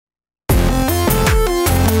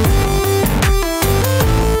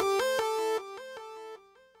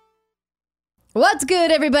What's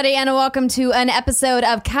good, everybody, and welcome to an episode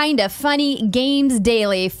of Kinda Funny Games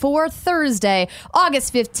Daily for Thursday,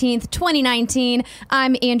 August 15th, 2019.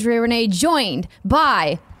 I'm Andrea Renee, joined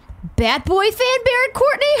by Bat Boy fan Barrett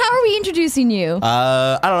Courtney. How are we introducing you?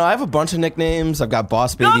 I don't know. I have a bunch of nicknames. I've got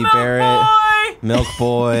Boss Baby Barrett, Milk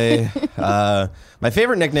Boy. My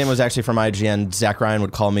favorite nickname was actually from IGN. Zach Ryan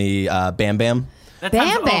would call me Bam Bam. That Bam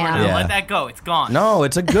time's Bam. over now. Yeah. Let that go. It's gone. No,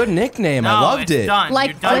 it's a good nickname. I loved it's it. Done.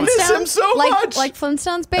 Like You're done. miss Flintstones? him so much. Like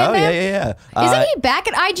Flintstones Bam Oh, Bam? yeah. Isn't he back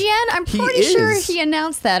at IGN? I'm he pretty sure is. he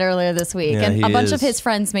announced that earlier this week. Yeah, and he a bunch of is. his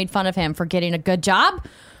friends made fun of him for getting a good job.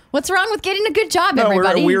 What's wrong with getting a good job, No,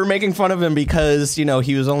 everybody? we were making fun of him because, he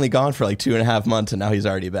was only gone for like 2.5 months and now he's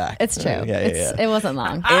already back. It's true. Yeah. It wasn't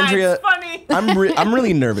long. Andrea, it's funny. I'm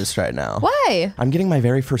really nervous right now. Why? I'm getting my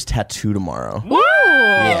very first tattoo tomorrow. Ooh.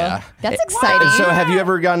 Yeah. That's exciting. So have you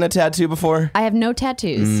ever gotten a tattoo before? I have no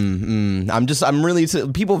tattoos. I'm really,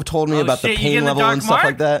 people have told me Oh, about shit, the you pain getting the level dark and stuff mark?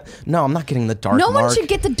 like that. No, I'm not getting the dark No mark. one should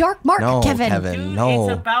get the dark mark, No, Kevin. Dude, no.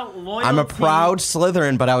 It's about loyalty. I'm a proud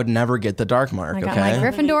Slytherin, but I would never get the dark mark, I got okay? my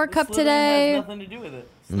Gryffindor cup Slytherin today. has nothing to do with it.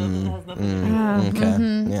 Slytherin has nothing to do with it.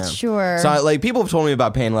 Okay. Yeah. Sure. So like people have told me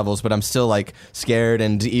about pain levels, but I'm still like scared.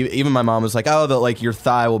 And even my mom was like, "Oh, like your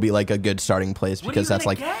thigh will be like a good starting place What because are you that's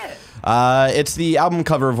like." gonna get? It's the album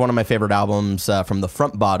cover of one of my favorite albums from the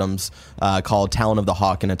Front Bottoms called Talon of the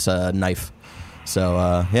Hawk, and it's a knife.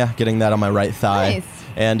 So yeah, getting that on my right thigh. Nice.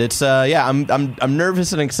 And it's I'm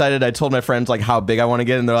nervous and excited. I told my friends like how big I want to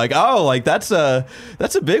get, and they're like, "Oh, like that's a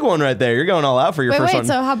big one right there. You're going all out for your first Wait, one."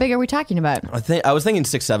 so how big are we talking about? I was thinking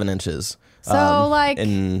 6-7 inches. So, like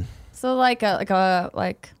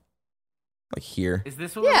Like here. Is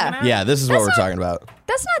this what Yeah. we're looking at? Yeah, this is what That's we're not- talking about.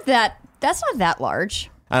 that's not that large.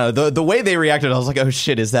 I don't know, the way they reacted, I was like, oh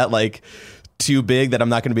shit, is that like too big that I'm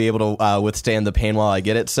not going to be able to withstand the pain while I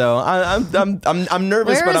get it? So I'm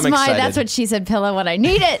nervous, but Where's I'm my excited. That's What She Said pillow when I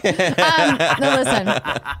need it? No, listen.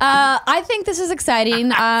 I think this is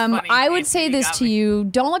exciting. funny. I would say You this got to me. you.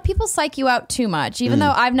 Don't let people psych you out too much. Even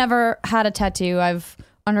though I've never had a tattoo, I've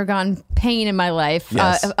undergone pain in my life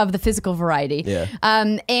Yes. of the physical variety. Yeah.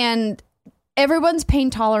 And everyone's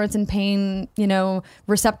pain tolerance and pain,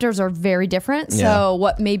 receptors are very different. Yeah. So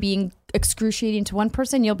what may be excruciating to one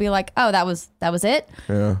person, you'll be like, oh, that was it.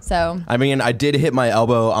 Yeah. So I mean, I did hit my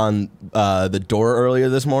elbow on the door earlier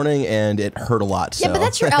this morning, and it hurt a lot. So. yeah, but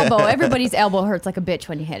that's your elbow. Everybody's elbow hurts like a bitch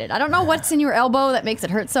when you hit it. I don't know what's in your elbow that makes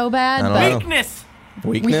it hurt so bad, I don't but know. Weakness.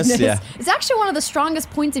 Weakness. Yeah. It's actually one of the strongest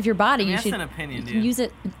points of your body. You That's should an opinion, you dude. use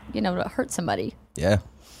it, to hurt somebody. Yeah.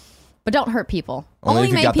 But don't hurt people. Only if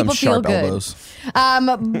you make got them people feel sharp good. elbows.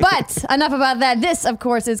 But enough about that. This, of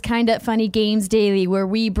course, is Kinda Funny Games Daily, where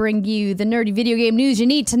we bring you the nerdy video game news you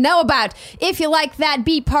need to know about. If you like that,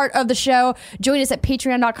 be part of the show. Join us at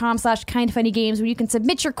patreon.com/kindafunnygames, where you can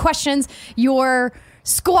submit your questions, your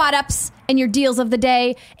squad ups, and your deals of the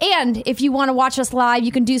day. And if you want to watch us live,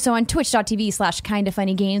 you can do so on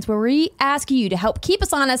twitch.tv/kindafunnygames, where we ask you to help keep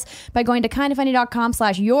us honest by going to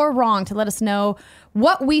kindafunny.com/you're wrong to let us know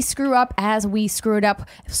what we screw up as we screw it up,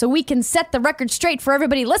 so we can set the record straight for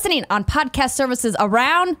everybody listening on podcast services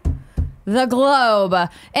around the globe.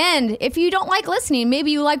 And if you don't like listening,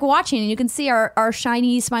 maybe you like watching, and you can see our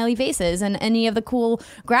shiny smiley faces and any of the cool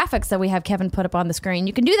graphics that we have Kevin put up on the screen.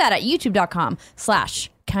 You can do that at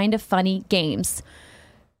youtube.com/kindafunnygames.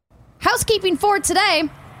 Housekeeping for today.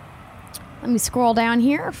 Let me scroll down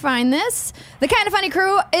here, find this. The Kinda Funny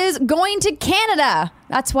crew is going to Canada.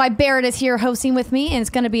 That's why Barrett is here hosting with me, and it's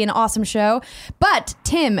going to be an awesome show. But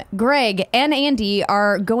Tim, Greg, and Andy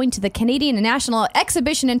are going to the Canadian National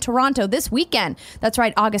Exhibition in Toronto this weekend. That's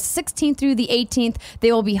right, August 16th through the 18th.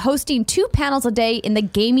 They will be hosting 2 panels a day in the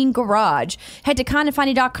Gaming Garage. Head to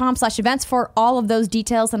kindafunny.com/events for all of those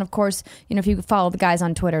details. And of course, if you follow the guys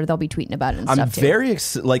on Twitter, they'll be tweeting about it and I'm stuff too. very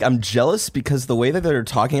I'm jealous because the way that they're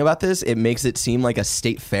talking about this, it makes it seem like a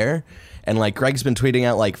state fair. And like Greg's been tweeting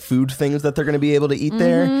out like food things that they're going to be able to eat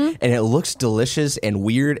there, and it looks delicious and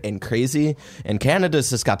weird and crazy. And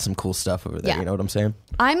Canada's just got some cool stuff over there. Yeah. You know what I'm saying?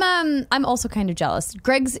 I'm also kind of jealous.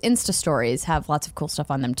 Greg's Insta stories have lots of cool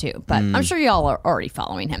stuff on them too, but I'm sure y'all are already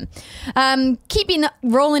following him. Keeping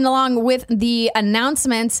rolling along with the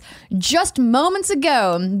announcements, just moments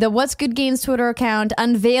ago, the What's Good Games Twitter account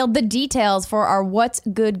unveiled the details for our What's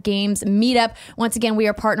Good Games meetup. Once again, we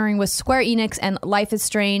are partnering with Square Enix and Life is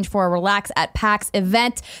Strange for a relax at PAX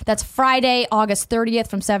event. That's Friday, August 30th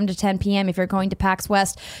from 7 to 10 p.m. if you're going to PAX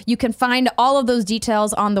West. You can find all of those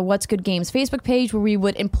details on the What's Good Games Facebook page, where we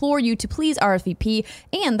would implore you to please RSVP.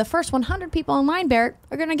 And the first 100 people in line, Barrett,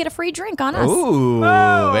 are going to get a free drink on us. Ooh,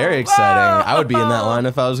 very exciting. I would be in that line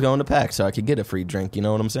if I was going to PAX, so I could get a free drink. You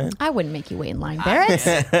know what I'm saying? I wouldn't make you wait in line, Barrett.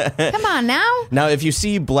 Come on now. Now, if you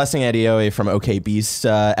see Blessing Adioe from OK Beast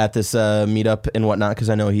at this meetup and whatnot, because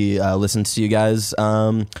I know he listens to you guys, tell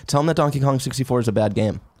him that Donkey Kong 64 is a bad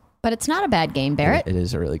game. But it's not a bad game, Barrett. It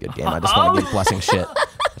is a really good game. I just want to give Blessing shit.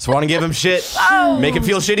 Just want to give him shit. Make him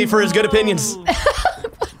feel shitty for his good opinions.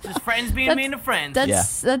 Just friends being mean to friends.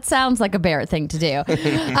 That sounds like a Barrett thing to do.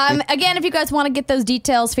 Again, if you guys want to get those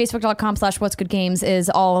details, facebook.com/whatsgoodgames is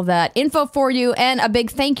all of that info for you. And a big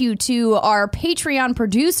thank you to our Patreon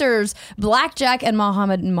producers, Blackjack and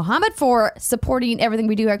Mohammed, for supporting everything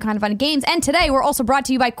we do here at Kind of Funny Games. And today we're also brought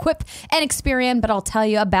to you by Quip and Experian, but I'll tell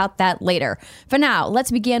you about that later. For now,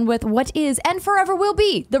 let's begin with what is and forever will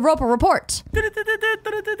be the Roper Report.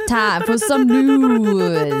 Time for some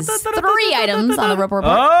news. 3 items on the Roper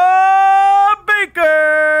Report.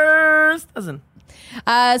 Baker's dozen.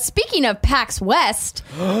 Speaking of PAX West,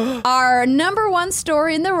 our number 1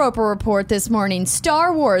 story in the Roper Report this morning,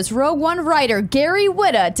 Star Wars Rogue One writer Gary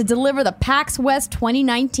Whitta to deliver the PAX West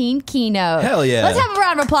 2019 keynote. Hell yeah. Let's have a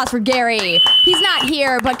round of applause for Gary. He's not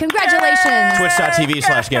here, but congratulations.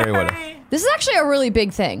 Twitch.tv/Gary Whitta. This is actually a really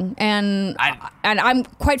big thing, and I'm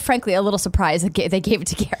quite frankly a little surprised that they gave it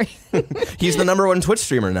to Gary. He's the number 1 Twitch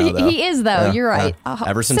streamer now, though. He is, though. Yeah, you're right.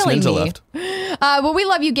 Ever since Ninja left. Well, we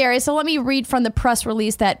love you, Gary. So let me read from the press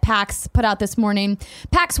release that PAX put out this morning.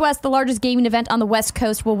 PAX West, the largest gaming event on the West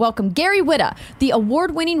Coast, will welcome Gary Whitta, the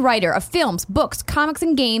award-winning writer of films, books, comics,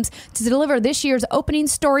 and games, to deliver this year's opening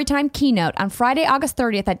Storytime keynote on Friday, August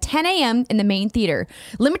 30th at 10 a.m. in the main theater.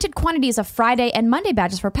 Limited quantities of Friday and Monday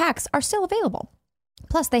badges for PAX are still available.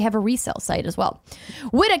 Plus, they have a resale site as well.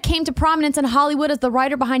 Whitta came to prominence in Hollywood as the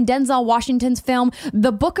writer behind Denzel Washington's film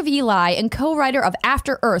The Book of Eli and co-writer of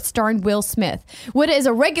After Earth starring Will Smith. Whitta is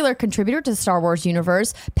a regular contributor to the Star Wars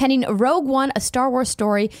universe, penning Rogue One, a Star Wars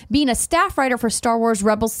story, being a staff writer for Star Wars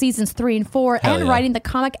Rebels Seasons 3 and 4, and writing the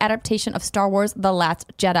comic adaptation of Star Wars The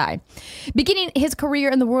Last Jedi. Beginning his career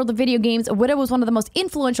in the world of video games, Whitta was one of the most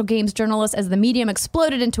influential games journalists as the medium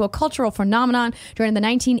exploded into a cultural phenomenon during the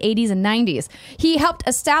 1980s and 90s. He helped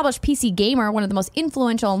establish PC Gamer, one of the most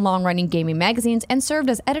influential and long-running gaming magazines, and served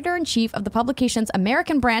as editor-in-chief of the publication's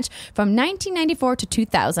American branch from 1994 to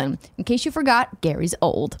 2000. In case you forgot, Gary's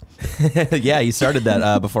old. Yeah, he started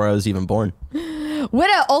that before I was even born.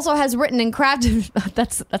 Whitta also has written and crafted...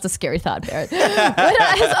 That's a scary thought, Barrett. Whitta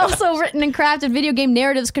has also written and crafted video game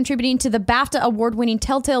narratives, contributing to the BAFTA award-winning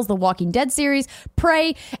Telltale's The Walking Dead series,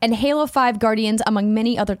 Prey, and Halo 5 Guardians, among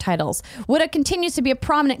many other titles. Whitta continues to be a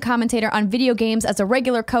prominent commentator on video games as a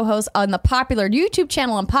regular co-host on the popular YouTube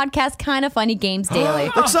channel and podcast Kind of Funny Games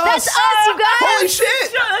Daily. That's us! That's us, you guys! Holy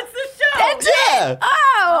shit! That's the show. That's it!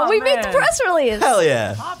 Oh, we made the press release. Hell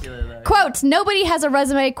yeah. Popular, though. Quote, nobody has a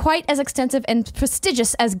resume quite as extensive and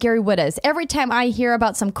prestigious as Gary Whitta's. Every time I hear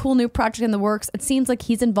about some cool new project in the works, it seems like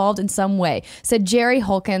he's involved in some way, said Jerry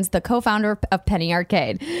Holkins, the co-founder of Penny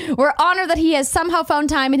Arcade. We're honored that he has somehow found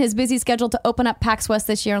time in his busy schedule to open up PAX West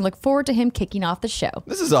this year and look forward to him kicking off the show.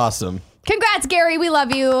 This is awesome. Congrats, Gary. We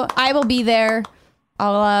love you. I will be there.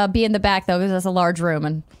 I'll be in the back, though, because it's a large room.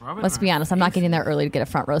 And let's be honest, I'm not getting there early to get a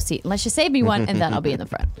front row seat. Unless you save me one, and then I'll be in the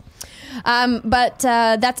front. But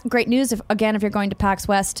that's great news. If you're going to PAX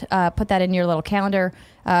West, put that in your little calendar.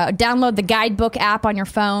 Download the guidebook app on your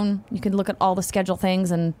phone. You can look at all the schedule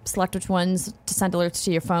things and select which ones to send alerts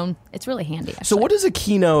to your phone. It's really handy, actually. So what does a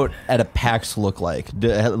keynote at a PAX look like?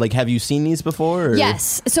 Have you seen these before? Or?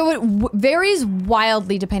 Yes. So it varies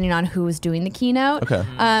wildly depending on who is doing the keynote. Okay.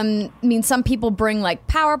 I mean, some people bring like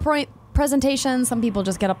PowerPoint presentations. Some people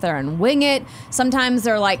just get up there and wing it. Sometimes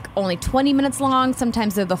they're like only 20 minutes long.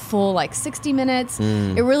 Sometimes they're the full like 60 minutes.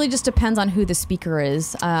 It really just depends on who the speaker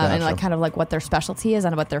is and like kind of like what their specialty is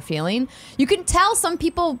and what they're feeling. You can tell some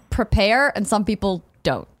people prepare and some people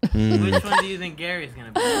don't. Which one do you think Gary's going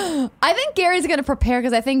to be? I think Gary's going to prepare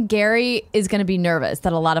because I think Gary is going to be nervous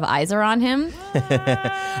that a lot of eyes are on him.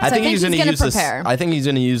 I think he's going to prepare. I think he's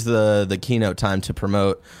going to use the keynote time to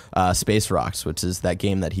promote Space Rocks, which is that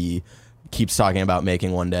game that he keeps talking about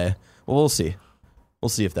making one day. Well, we'll see. We'll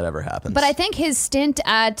see if that ever happens. But I think his stint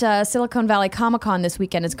at Silicon Valley Comic-Con this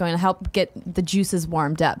weekend is going to help get the juices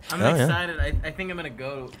warmed up. I'm excited. I think I'm going to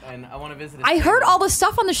go, and I want to visit. I heard all the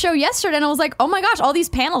stuff on the show yesterday, and I was like, oh my gosh, all these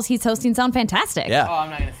panels he's hosting sound fantastic. Yeah. Oh, I'm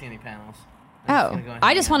not going to see any panels.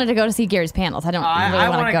 I just wanted to go to see Gary's panels. I don't really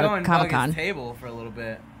want to go to Comic-Con. His table for a little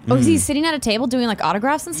bit. Oh, is he sitting at a table doing like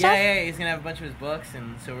autographs and stuff? Yeah, he's gonna have a bunch of his books,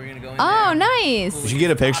 and so we're gonna go in Oh, there. nice. You should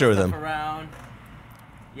get a picture with him. Around.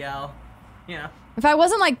 Yell. Yeah. If I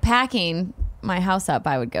wasn't like packing my house up,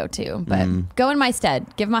 I would go too. But go in my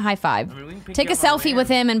stead. Give him a high five. I mean, we can pick Take you a up on the selfie way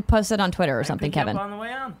with in. him and post it on Twitter or I can something, pick you up Kevin. on the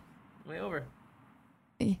way over.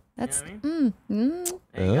 That's You know what I mean?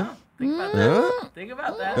 There you go. Think about that. Think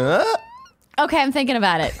about that. okay. I'm thinking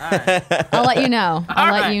about it. All right. I'll let you know.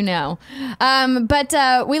 I'll let right. you know.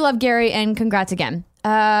 But we love Gary and congrats again.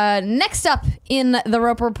 Next up in the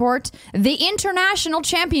Roper Report, the International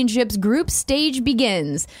Championships group stage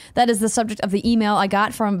begins. That is the subject of the email I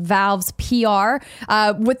got from Valve's PR.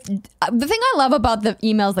 With the thing I love about the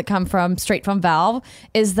emails that come straight from Valve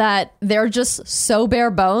is that they're just so bare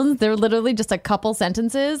bones. They're literally just a couple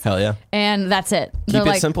sentences. Hell yeah. And that's it. Keep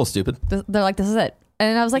it simple, stupid. They're like, this is it.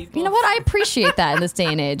 And I was like, you know what? I appreciate that in this day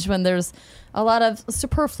and age when there's a lot of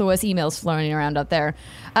superfluous emails floating around out there.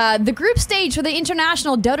 The group stage for the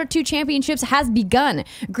International Dota 2 Championships has begun.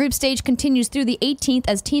 Group stage continues through the 18th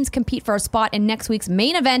as teams compete for a spot in next week's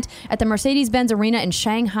main event at the Mercedes-Benz Arena in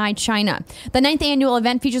Shanghai, China. The 9th annual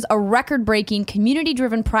event features a record-breaking,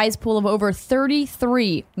 community-driven prize pool of over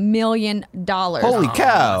 $33 million. Holy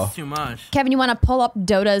cow. That's too much. Kevin, you want to pull up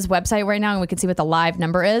Dota's website right now and we can see what the live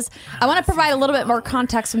number is? I want to provide a little bit more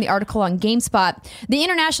context from the article on GameSpot. The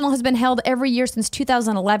International has been held every year since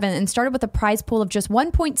 2011 and started with a prize pool of just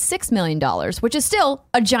 $1.6 million, which is still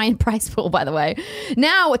a giant prize pool, by the way.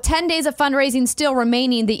 Now, with 10 days of fundraising still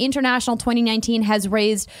remaining, the International 2019 has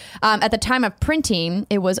raised, at the time of printing,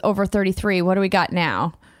 it was over 33. What do we got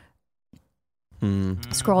now?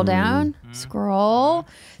 Scroll down. Scroll.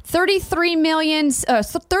 33 million.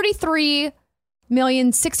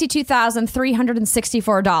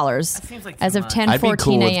 $63,062,364 seems like as too of much. 10:14 I'd be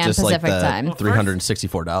cool with a.m. just like Pacific the time.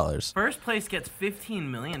 $364. First place gets $15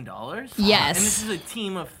 million. Yes. And this is a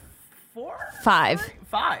team of four? Five.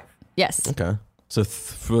 Five. Yes. Okay. So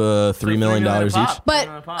 $3 million each?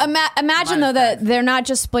 But imagine, though, that they're not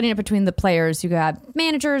just splitting it between the players. You got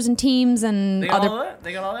managers and teams and They got other. all that?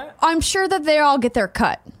 They got all that? I'm sure that they all get their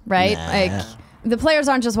cut, right? Nah. Like the players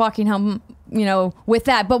aren't just walking home, with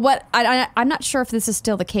that. But what I'm not sure if this is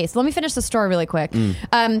still the case. Let me finish the story really quick.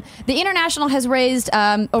 The International has raised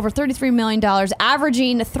over $33 million,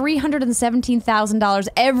 averaging $317,000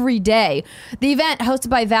 every day. The event, hosted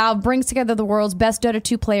by Valve, brings together the world's best Dota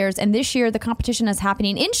 2 players, and this year the competition is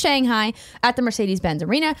happening in Shanghai at the Mercedes-Benz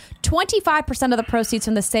Arena. 25% of the proceeds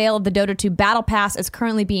from the sale of the Dota 2 Battle Pass is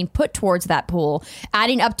currently being put towards that pool,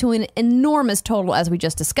 adding up to an enormous total, as we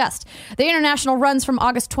just discussed. The International runs from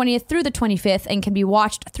August 20th through the 25th and can be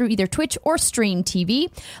watched through either Twitch or Stream TV.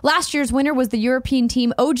 Last year's winner was the European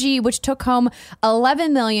team OG, which took home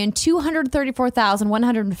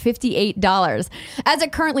 $11,234,158. As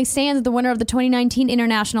it currently stands, the winner of the 2019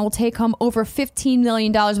 International will take home over $15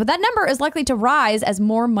 million, but that number is likely to rise as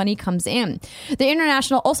more money comes in. The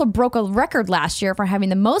International also broke a record last year for having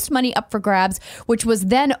the most money up for grabs, which was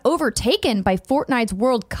then overtaken by Fortnite's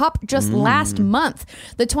World Cup just last month.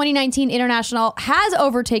 The 2019 International has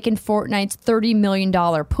overtaken Fortnite's $30 million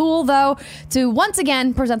pool, though, to once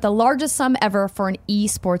again present the largest sum ever for an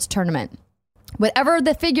esports tournament. Whatever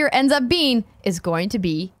the figure ends up being is going to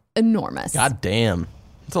be enormous. God damn.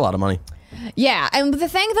 That's a lot of money. Yeah, and the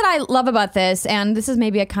thing that I love about this, and this is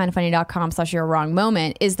maybe a kindoffunny.com/you're wrong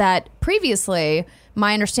moment, is that previously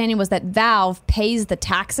my understanding was that Valve pays the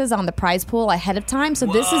taxes on the prize pool ahead of time. So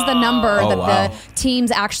this is the number that the teams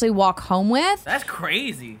actually walk home with. That's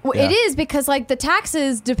crazy. Well, Yeah. it is because like the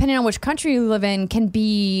taxes, depending on which country you live in, can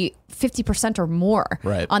be 50% or more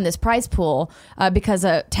on this prize pool because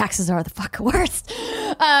taxes are the fucking worst.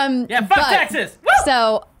 Yeah, fuck taxes. Woo!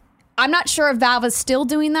 So I'm not sure if Valve is still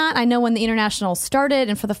doing that. I know when the International started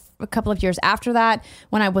and for a couple of years after that,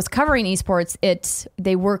 when I was covering esports,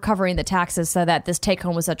 they were covering the taxes so that this take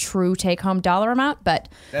home was a true take home dollar amount. But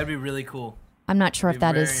That'd be really cool. I'm not sure if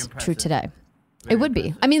that very is impressive. true today. Very It would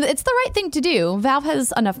be. I mean, it's the right thing to do. Valve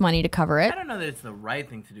has enough money to cover it. I don't know that it's the right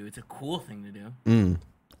thing to do. It's a cool thing to do.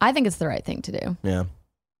 I think it's the right thing to do. Yeah.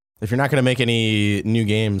 If you're not going to make any new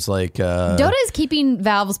games like... Dota is keeping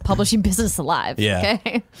Valve's publishing business alive. Yeah.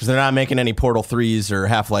 Okay? Because they're not making any Portal 3s or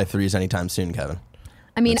Half-Life 3s anytime soon, Kevin.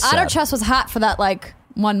 I mean, That's Auto sad. Chess was hot for that,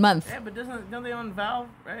 1 month. Yeah, but don't they own Valve,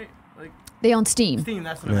 right? Like They own Steam. Steam,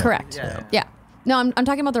 that's what Correct. Yeah. Yeah. No, I'm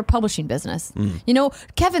talking about their publishing business. You know,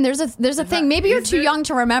 Kevin, there's a thing. Maybe you're too young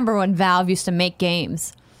to remember when Valve used to make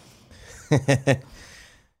games. It's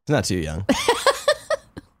not too young.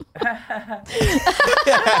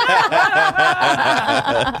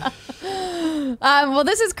 Well,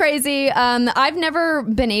 this is crazy. I've never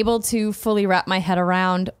been able to fully wrap my head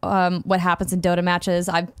around what happens in Dota matches.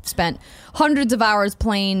 I've spent hundreds of hours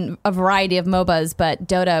playing a variety of MOBAs, but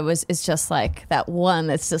Dota is just like that one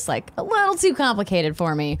that's just like a little too complicated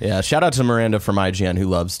for me. Yeah, shout out to Miranda from IGN who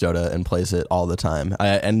loves Dota and plays it all the time.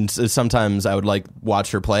 And sometimes I would like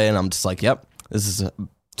watch her play, and I'm just like, yep, this is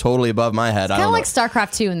totally above my head. Kind of like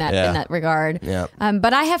StarCraft 2 in that regard. Yeah.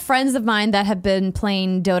 But I have friends of mine that have been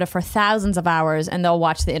playing Dota for thousands of hours, and they'll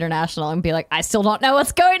watch the International and be like, I still don't know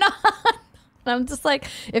what's going on. And I'm just like,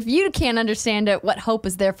 if you can't understand it, what hope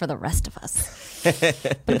is there for the rest of us?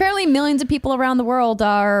 But apparently millions of people around the world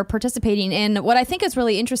are participating. And what I think is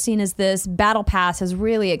really interesting is this Battle Pass has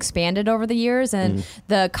really expanded over the years and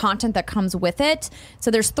the content that comes with it.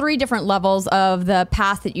 So there's 3 different levels of the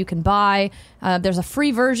pass that you can buy. There's a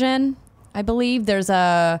free version, I believe. There's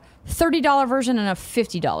a $30 version and a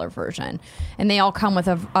 $50 version. And they all come with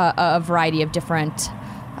a variety of different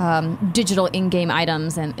digital in-game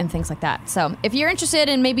items and things like that. So if you're interested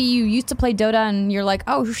and maybe you used to play Dota and you're like,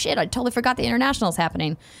 oh shit, I totally forgot the International's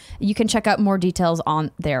happening, you can check out more details on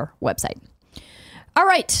their website. All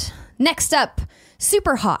right, next up,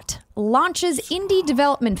 Superhot launches Indie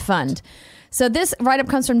Development Fund. So this write-up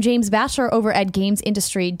comes from James Batchelor over at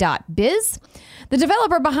gamesindustry.biz. The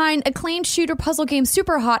developer behind acclaimed shooter puzzle game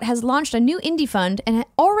Superhot has launched a new indie fund and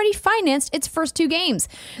already financed its first 2 games.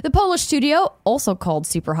 The Polish studio, also called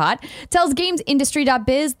Superhot, tells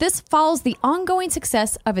gamesindustry.biz this follows the ongoing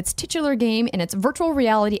success of its titular game and its virtual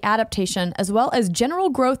reality adaptation, as well as general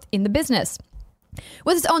growth in the business.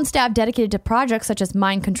 With its own staff dedicated to projects such as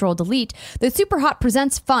Mind Control Delete, the Superhot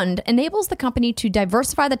Presents Fund enables the company to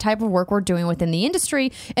diversify the type of work we're doing within the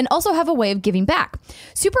industry and also have a way of giving back.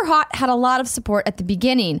 Superhot had a lot of support at the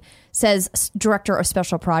beginning, says Director of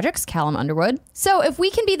Special Projects, Callum Underwood. So if we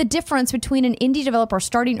can be the difference between an indie developer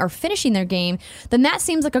starting or finishing their game, then that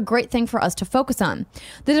seems like a great thing for us to focus on.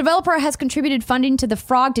 The developer has contributed funding to the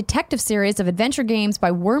Frog Detective series of adventure games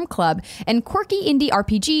by Worm Club and quirky indie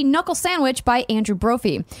RPG Knuckle Sandwich by Andrew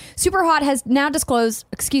Brophy. Superhot has not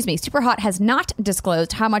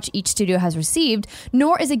disclosed how much each studio has received,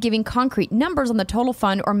 nor is it giving concrete numbers on the total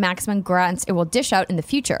fund or maximum grants it will dish out in the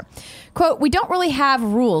future. Quote, we don't really have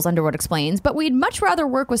rules, Underwood explains, but we'd much rather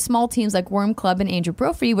work with small teams like Worm Club and Andrew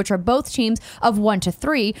Brophy, which are both teams of 1 to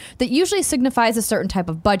 3, that usually signifies a certain type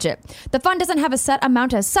of budget. The fund doesn't have a set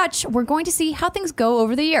amount as such. We're going to see how things go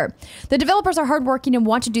over the year. The developers are hardworking and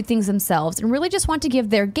want to do things themselves and really just want to give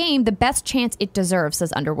their game the best chance it deserves,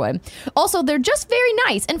 says Underwood. Also, they're just very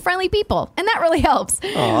nice and friendly people, and that really helps.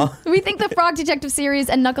 Aww. We think the Frog Detective series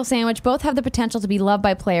and Knuckle Sandwich both have the potential to be loved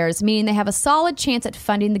by players, meaning they have a solid chance at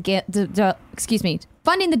funding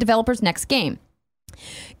funding the developer's next game.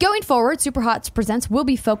 Going forward, Superhot Presents will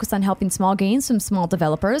be focused on helping small games from small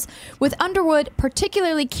developers, with Underwood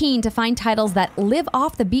particularly keen to find titles that live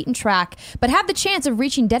off the beaten track, but have the chance of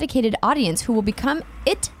reaching dedicated audience who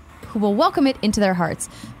will welcome it into their hearts.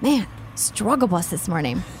 Man, struggle bus this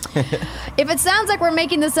morning. If it sounds like we're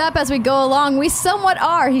making this up as we go along, we somewhat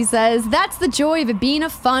are, he says. That's the joy of it being a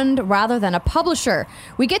fund rather than a publisher.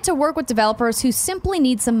 We get to work with developers who simply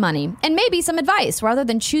need some money and maybe some advice rather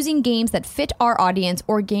than choosing games that fit our audience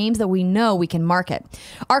or games that we know we can market.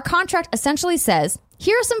 Our contract essentially says,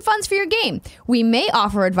 here are some funds for your game. We may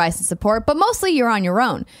offer advice and support, but mostly you're on your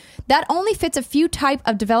own. That only fits a few type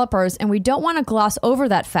of developers, and we don't want to gloss over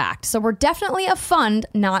that fact. So we're definitely a fund,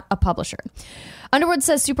 not a publisher. Underwood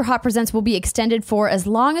says Superhot Presents will be extended for as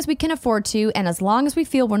long as we can afford to and as long as we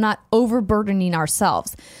feel we're not overburdening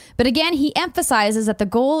ourselves. But again, he emphasizes that the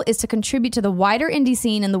goal is to contribute to the wider indie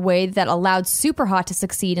scene in the way that allowed Superhot to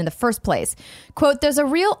succeed in the first place. Quote, there's a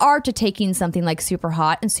real art to taking something like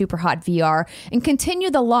Superhot and Superhot VR and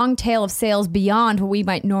continue the long tail of sales beyond what we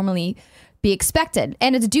might normally be expected,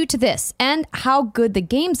 and it's due to this and how good the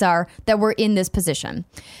games are that we're in this position.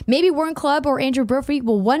 Maybe Worm Club or Andrew Brophy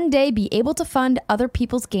will one day be able to fund other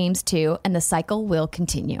people's games too, and the cycle will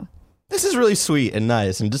continue. This is really sweet and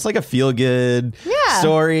nice and just like a feel-good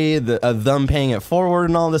story of them paying it forward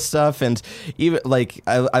and all this stuff. And even like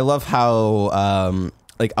I love how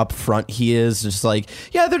like upfront he is, just like,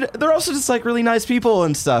 yeah, they're also just like really nice people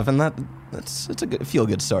and stuff, and it's a good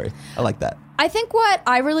feel-good story. I like that. I think what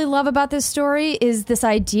I really love about this story is this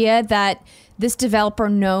idea that this developer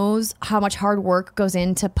knows how much hard work goes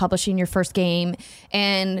into publishing your first game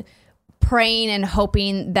and praying and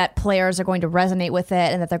hoping that players are going to resonate with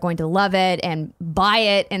it and that they're going to love it and buy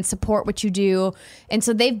it and support what you do. And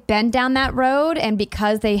so they've been down that road, and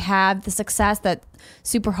because they have the success that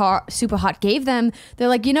Superhot gave them, they're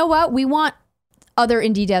like, you know what? We want other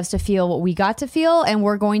indie devs to feel what we got to feel, and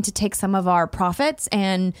we're going to take some of our profits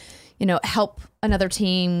and help another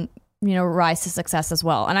team, rise to success as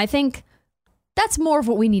well. And I think that's more of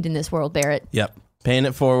what we need in this world, Barrett. Yep. Paying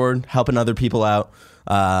it forward, helping other people out.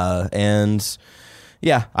 And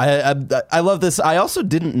yeah, I love this. I also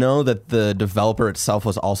didn't know that the developer itself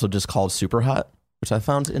was also just called Superhot, which I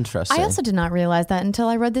found interesting. I also did not realize that until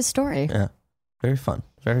I read this story. Yeah. Very fun.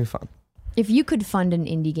 Very fun. If you could fund an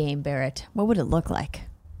indie game, Barrett, what would it look like?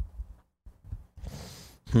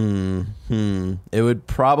 It would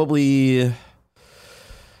probably,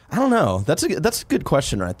 I don't know. That's a good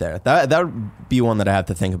question right there. That would be one that I have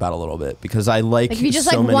to think about a little bit, because I like if you just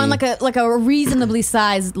so won many, like a reasonably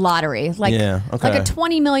sized lottery, like a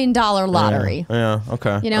 $20 million lottery. Yeah.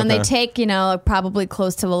 Okay. And they take probably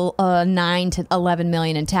close to 9 to 11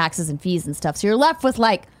 million in taxes and fees and stuff. So you're left with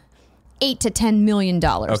like $8 to $10 million.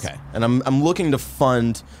 Okay, and I'm looking to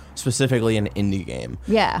fund specifically an indie game.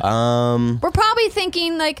 Yeah. We're probably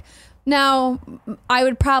thinking like, now I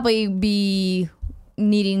would probably be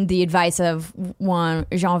needing the advice of one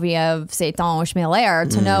Geneviève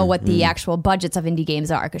Satan-Schmelair to know what the actual budgets of indie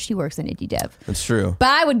games are, because she works in indie dev. That's true. But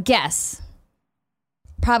I would guess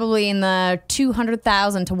probably in the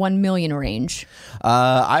 200,000 to 1 million range.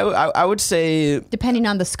 I would say, depending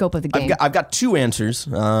on the scope of the game. I've got two answers.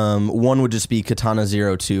 One would just be Katana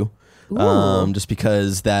Zero 2. Just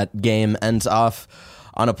because that game ends off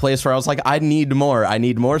on a place where I was like, I need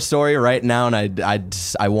more story right now, and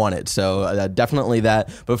I want it. So definitely that.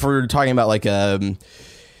 But if we're talking about like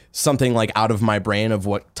something like out of my brain of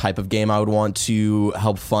what type of game I would want to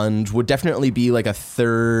help fund, would definitely be like a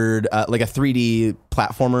 3D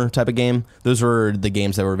platformer type of game. Those were the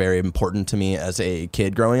games that were very important to me as a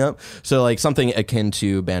kid growing up. So like something akin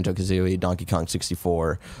to Banjo-Kazooie, Donkey Kong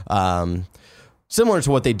 64, similar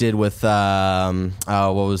to what they did with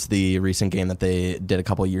what was the recent game that they did a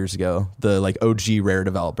couple of years ago? The like OG Rare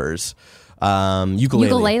developers,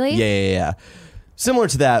 Yooka-Laylee. Yeah. Similar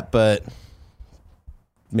to that, but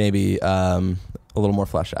maybe a little more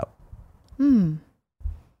fleshed out. Do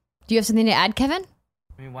you have something to add, Kevin?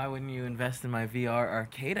 I mean, why wouldn't you invest in my VR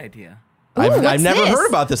arcade idea? Ooh, I've never this? heard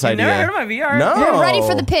about this idea. You've never heard of my VR? No. You're ready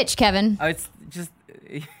for the pitch, Kevin. Oh,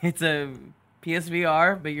 it's a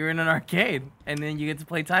PSVR, but you're in an arcade, and then you get to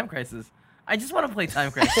play Time Crisis. I just want to play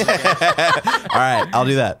Time Crisis. All right, I'll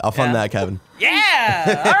do that. I'll fund that, Kevin.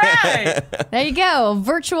 Yeah! All right! There you go.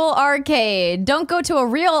 Virtual arcade. Don't go to a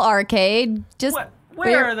real arcade. Just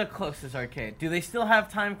Where are the closest arcade? Do they still have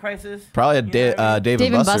Time Crisis? Probably at Dave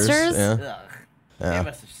and Buster's. Yeah. Ugh. Dave and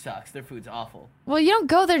Buster's sucks. Their food's awful. Well, you don't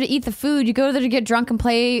go there to eat the food. You go there to get drunk and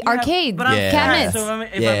play arcade But I'm cabinets. So if I'm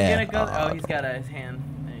going to go... he's got his hand.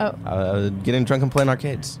 Getting drunk and playing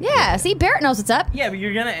arcades. Yeah, see, Barrett knows what's up. Yeah, but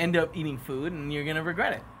you're going to end up eating food, and you're going to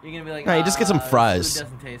regret it. You're going to be like, No, you just get some fries. Food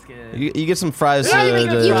doesn't taste good. You get some fries Yeah, you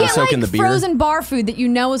get soak like in the beer. frozen bar food that you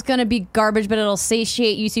know is going to be garbage, but it'll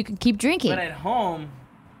satiate you so you can keep drinking. But at home,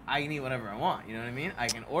 I can eat whatever I want. You know what I mean? I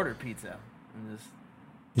can order pizza and just...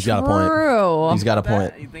 He's got a point. True. He's got a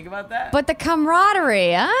point. You think about that? But the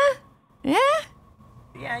camaraderie, huh? Yeah.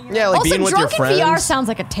 Yeah, Yeah, like Also, being with your drunk in friends. VR sounds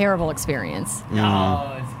like a terrible experience.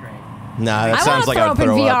 Oh, it's great. Nah, that I sounds like throw I would up in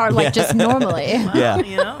throw VR up. like just normally. Yeah.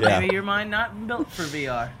 You know, Yeah. maybe your mind not built for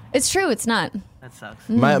VR. It's true. It's not. That sucks.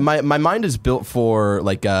 My mind is built for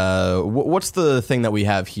like what's the thing that we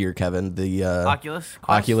have here, Kevin? The Oculus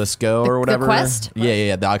Quest? Oculus Go or The whatever. Quest?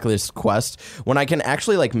 Yeah. The Oculus Quest. When I can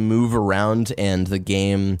actually like move around and the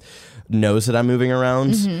game knows that I'm moving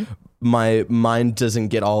around. My mind doesn't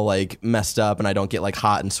get all like messed up and I don't get like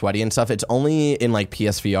hot and sweaty and stuff. It's only in like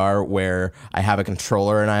PSVR where I have a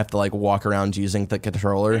controller and I have to like walk around using the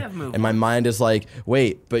controller. And my mind is like,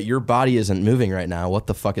 wait, but your body isn't moving right now. What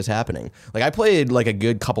the fuck is happening? Like I played like a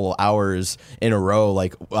good couple of hours in a row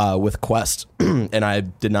like with Quest and I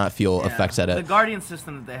did not feel effects at it. The Guardian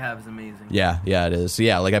system that they have is amazing. Yeah, it is.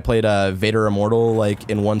 Yeah, like I played Vader Immortal like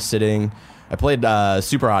in one sitting. I played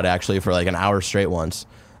Superhot actually for like an hour straight once.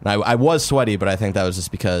 And I was sweaty, but I think that was just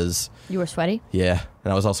because... You were sweaty? Yeah.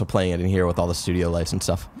 And I was also playing it in here with all the studio lights and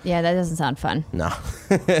stuff. Yeah, that doesn't sound fun. No.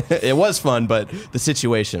 It was fun, but the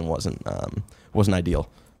situation wasn't ideal.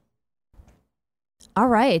 All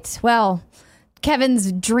right. Well,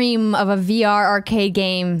 Kevin's dream of a VR arcade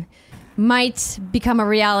game might become a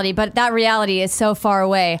reality, but that reality is so far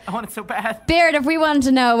away. I want it so bad. Barrett, if we wanted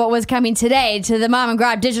to know what was coming today to the Mom and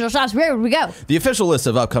Grab digital shops, where would we go? The official list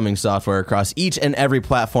of upcoming software across each and every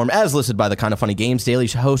platform, as listed by the Kind of Funny Games Daily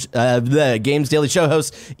Show host, the Games Daily Show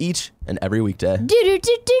hosts each and every weekday.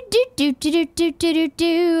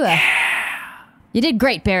 You did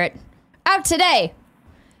great, Barrett. Out today,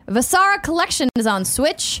 Vasara Collection is on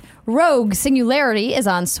Switch. Rogue Singularity is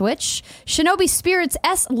on Switch. Shinobi Spirits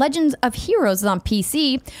S Legends of Heroes is on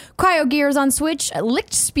PC. Cryo Gear is on Switch.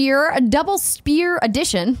 Licked Spear, a Double Spear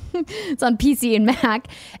Edition. It's on PC and Mac.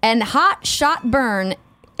 And Hot Shot Burn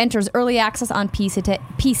enters early access on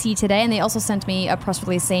PC today. And they also sent me a press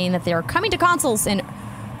release saying that they are coming to consoles in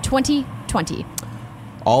 2020.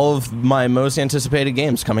 All of my most anticipated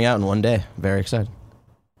games coming out in one day. Very excited.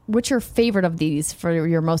 What's your favorite of these for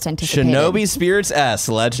your most anticipated? Shinobi Spirits S,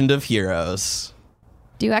 Legend of Heroes.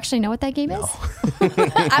 Do you actually know what that game is?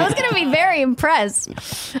 I was going to be very impressed.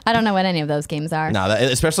 I don't know what any of those games are. No,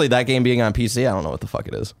 especially that game being on PC, I don't know what the fuck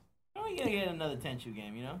it is. How are you gonna get another Tenchu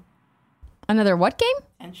game? You know, Another what game?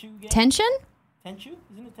 Tenchu game. Tension? Tenchu?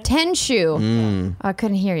 Isn't it Tenchu? Tenshu. Oh, I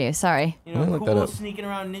couldn't hear you. Sorry. You Let me know, look that cool up. sneaking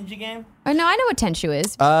around ninja game. Oh, no, I know what Tenshu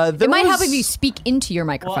is. It It might help if you speak into your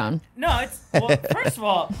microphone. First of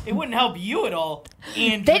all, it wouldn't help you at all.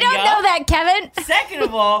 And They don't know that, Kevin. Second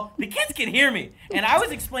of all, the kids can hear me, and I was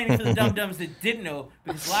explaining for the dum-dums that didn't know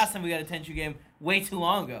because last time we got a Tenchu game way too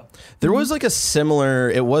long ago. There was like a similar.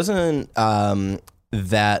 It wasn't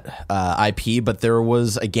that IP, but there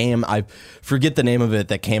was a game. I forget the name of it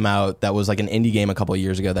that came out. That was like an indie game a couple of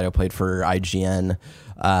years ago that I played for IGN,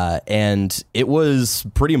 and it was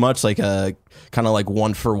pretty much like a kind of like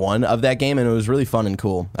 1-for-1 of that game, and it was really fun and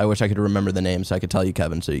cool. I wish I could remember the name so I could tell you,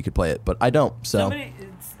 Kevin, so you could play it, but I don't. So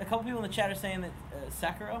A couple people in the chat are saying that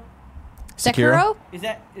Sekiro Sekiro? is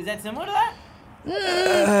that similar to that?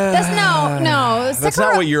 That's no. that's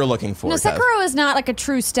not what you're looking for. No, Kev. Sekiro is not like a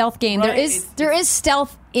true stealth game. Right, There is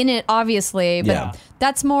stealth in it, obviously, but Yeah.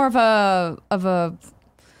 that's more of a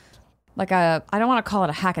like a. I don't want to call it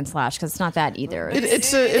a hack and slash because it's not that either.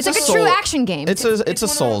 It's It's like a true action game. It's a one of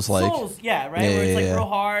those Souls like. Souls, yeah, right. Yeah, Where it's like yeah. real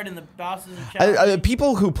hard and the bosses and challenges.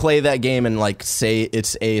 People who play that game and like say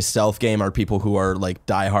it's a stealth game are people who are like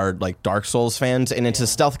diehard like Dark Souls fans, and it's a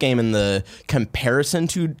stealth game in the comparison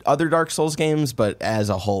to other Dark Souls games, but as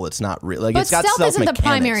a whole, it's not really like but it's got stealth stealth isn't mechanics. the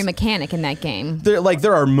primary mechanic in that game.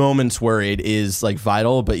 There are moments where it is like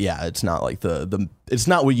vital, but yeah, it's not like the it's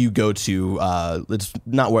not what you go to. It's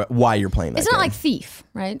not why you're playing that. It's not game. like Thief,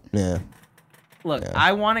 right? Yeah. Look,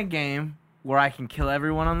 I want a game where I can kill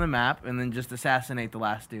everyone on the map and then just assassinate the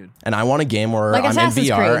last dude. And I want a game where Like I'm in Assassin's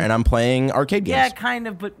VR Creed. and I'm playing arcade games. Yeah, kind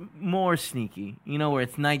of, but more sneaky. You know, where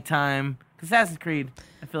it's nighttime. 'Cause Assassin's Creed,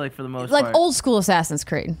 I feel like for the most Like part. old school Assassin's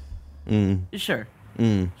Creed. Sure.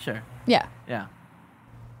 Mm. Sure. Yeah. Yeah.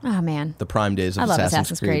 Oh man. The prime days of I love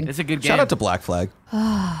Assassin's Creed. It's a good game. Shout out to Black Flag.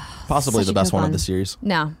 Possibly Such the a best good one of one. the series.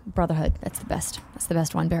 No, Brotherhood. That's the best. That's the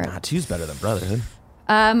best one, Barrett. 2's better than Brotherhood.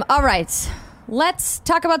 All right. Let's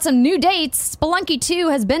talk about some new dates. Spelunky 2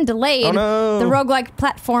 has been delayed. Oh, no. The roguelike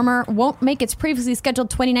platformer won't make its previously scheduled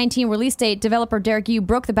 2019 release date. Developer Derek Yu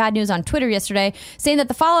broke the bad news on Twitter yesterday, saying that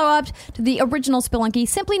the follow-up to the original Spelunky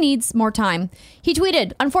simply needs more time. He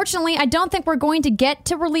tweeted, "Unfortunately, I don't think we're going to get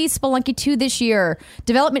to release Spelunky 2 this year.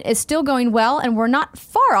 Development is still going well, and we're not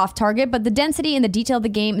far off target, but the density and the detail of the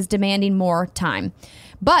game is demanding more time."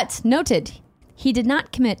 But, noted, he did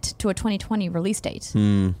not commit to a 2020 release date.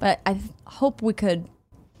 But I hope we could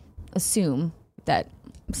assume that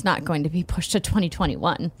it's not going to be pushed to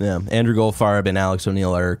 2021. Yeah, Andrew Goldfarb and Alex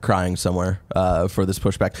O'Neill are crying somewhere for this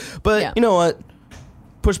pushback. But Yeah. you know what?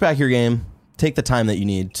 Push back your game. Take the time that you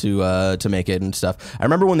need to make it and stuff. I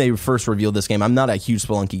remember when they first revealed this game. I'm not a huge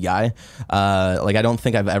Spelunky guy. Like I don't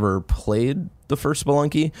think I've ever played the first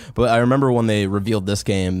Spelunky, but I remember when they revealed this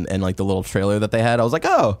game and like the little trailer that they had. I was like,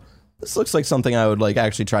 oh, this looks like something I would like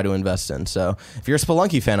actually try to invest in. So if you're a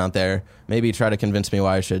Spelunky fan out there, maybe try to convince me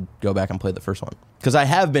why I should go back and play the first one. Because I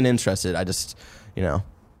have been interested. I just,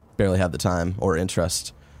 barely have the time or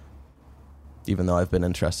interest, even though I've been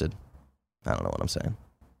interested. I don't know what I'm saying.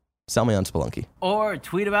 Sell me on Spelunky. Or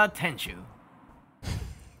tweet about Tenchu.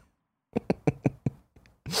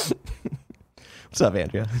 What's up,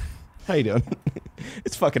 Andrea? How you doing?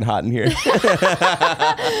 It's fucking hot in here.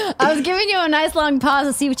 I was giving you a nice long pause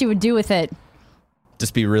to see what you would do with it.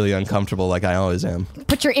 Just be really uncomfortable like I always am.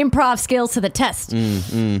 Put your improv skills to the test.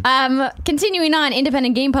 Continuing on,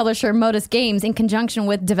 independent game publisher Modus Games, in conjunction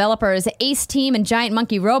with developers Ace Team and Giant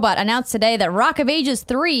Monkey Robot, announced today that Rock of Ages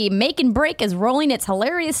 3 Make and Break is rolling its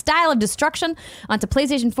hilarious style of destruction onto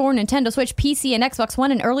PlayStation 4, Nintendo Switch, PC, and Xbox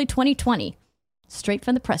One in early 2020. Straight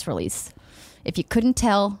from the press release. If you couldn't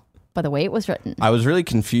tell by the way it was written. I was really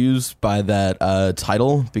confused by that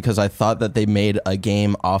title because I thought that they made a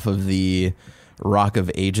game off of the Rock of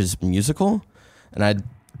Ages musical, and I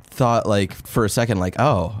thought like for a second like,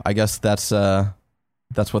 oh, I guess that's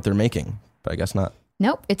what they're making, but I guess not.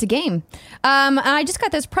 Nope, it's a game. I just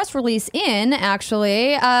got this press release in,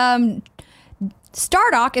 actually.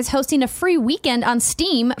 Stardock is hosting a free weekend on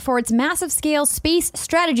Steam for its massive-scale space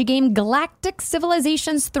strategy game Galactic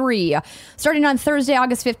Civilizations 3. Starting on Thursday,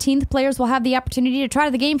 August 15th, players will have the opportunity to try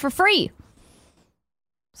the game for free.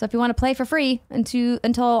 So if you want to play for free until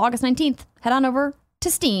August 19th, head on over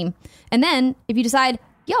to Steam. And then if you decide,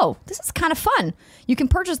 yo, this is kind of fun, you can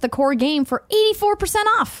purchase the core game for 84%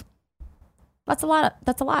 off. That's a lot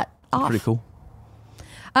off. Pretty cool.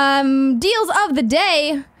 Deals of the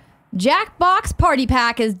day. Jackbox Party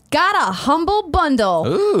Pack has got a Humble Bundle.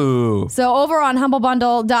 Ooh. So over on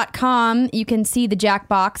humblebundle.com, you can see the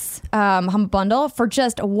Jackbox Humble Bundle for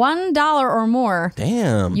just $1 or more.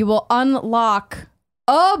 Damn. You will unlock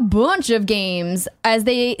a bunch of games, as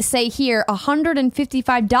they say here,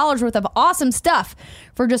 $155 worth of awesome stuff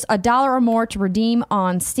for just $1 or more to redeem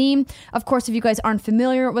on Steam. Of course, if you guys aren't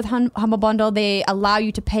familiar with Humble Bundle, they allow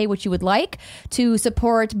you to pay what you would like to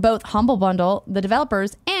support both Humble Bundle, the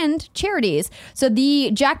developers, and charities. So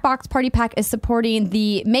the Jackbox Party Pack is supporting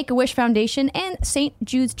the Make-A-Wish Foundation and St.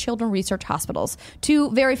 Jude's Children's Research Hospitals,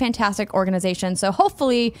 two very fantastic organizations. So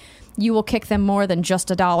hopefully you will kick them more than just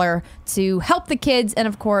 $1 to help the kids and,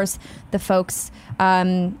 of course, the folks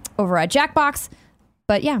over at Jackbox.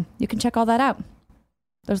 But yeah, you can check all that out.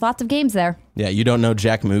 There's lots of games there. Yeah, you don't know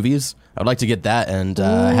Jack movies? I'd like to get that and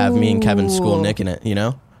have me and Kevin school Nick in it, you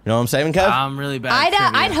know? You know what I'm saying, Kev? I'm really bad at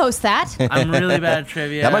trivia. I'd host that. I'm really bad at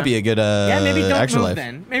trivia. That might be a good maybe don't actual move life.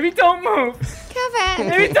 then. Maybe don't move. Kevin.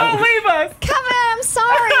 Maybe don't leave us. Kevin, I'm sorry.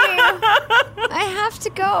 I have to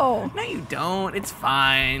go. No, you don't. It's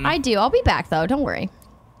fine. I do. I'll be back, though. Don't worry.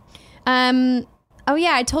 Oh,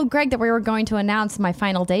 yeah. I told Greg that we were going to announce my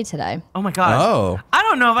final day today. Oh, my God. Oh. I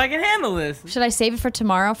don't know if I can handle this. Should I save it for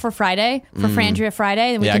tomorrow, for Friday, for Frandria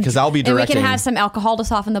Friday? Yeah, 'cause I'll be And we directing. can have some alcohol to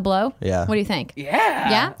soften the blow? Yeah. What do you think? Yeah.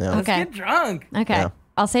 Yeah? Yeah. Let's Okay. get drunk. Okay. Yeah.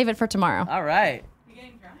 I'll save it for tomorrow. All right.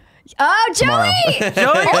 Oh, Tomorrow. Joey! Joey,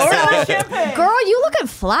 order the champagne. Girl, you looking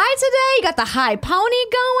fly today. You got the high pony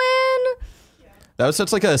going. That was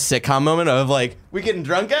such like a sitcom moment of like, we getting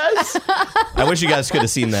drunk, guys? I wish you guys could have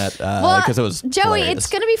seen that because it was Joey, hilarious. it's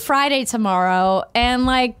going to be Friday tomorrow, and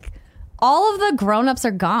like all of the grown-ups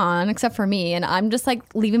are gone except for me, and I'm just like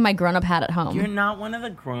leaving my grown-up hat at home. You're not one of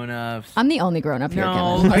the grown-ups. I'm the only grown-up here,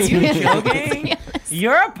 No, Kevin. are you Let's be joking? honest.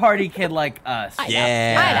 You're a party kid like us.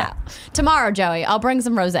 Yeah. I know. Tomorrow, Joey, I'll bring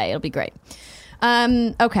some rosé. It'll be great.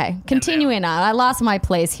 Okay, continuing on. I lost my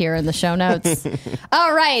place here in the show notes.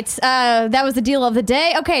 All right, that was the deal of the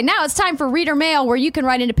day. Okay, now it's time for Reader Mail, where you can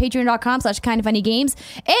write into patreon.com/kindoffunnygames,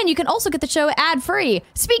 and you can also get the show ad-free.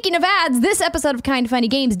 Speaking of ads, this episode of Kind of Funny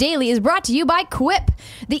Games Daily is brought to you by Quip,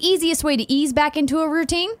 the easiest way to ease back into a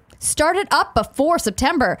routine. Start it up before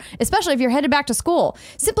September, especially if you're headed back to school.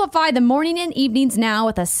 Simplify the morning and evenings now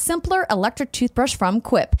with a simpler electric toothbrush from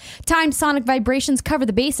Quip. Timed sonic vibrations cover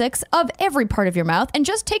the basics of every part of your mouth and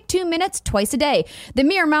just take 2 minutes twice a day. The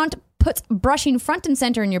mirror mount puts brushing front and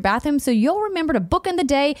center in your bathroom, so you'll remember to bookend the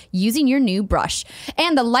day using your new brush.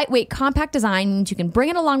 And the lightweight compact design means you can bring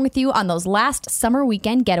it along with you on those last summer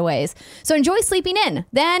weekend getaways. So enjoy sleeping in,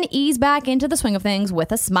 then ease back into the swing of things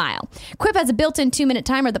with a smile. Quip has a built-in 2-minute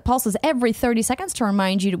timer that pulses every 30 seconds to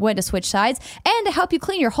remind you when to switch sides and to help you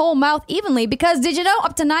clean your whole mouth evenly, because did you know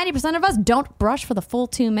up to 90% of us don't brush for the full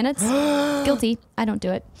 2 minutes? Guilty. I don't do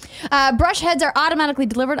it. Brush heads are automatically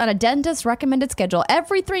delivered on a dentist recommended schedule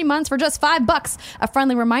every 3 months for just $5. A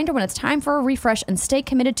friendly reminder when it's time for a refresh, and stay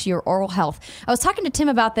committed to your oral health. I was talking to Tim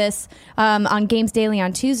about this on Games Daily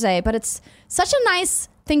on Tuesday, but it's such a nice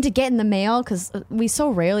thing to get in the mail, because we so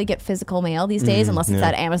rarely get physical mail these days, unless it's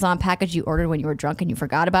that Amazon package you ordered when you were drunk and you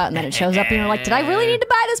forgot about, and then it shows up and you're like, did I really need to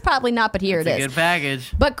buy this? Probably not, but here It's it a is. good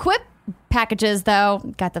package. But Quip packages,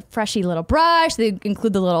 though, got the freshy little brush. They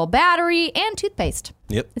include the little battery and toothpaste.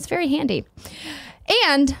 Yep. It's very handy.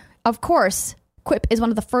 And, of course, Quip is one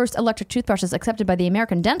of the first electric toothbrushes accepted by the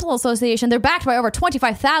American Dental Association. They're backed by over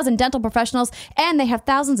 25,000 dental professionals, and they have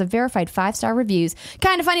thousands of verified 5-star reviews.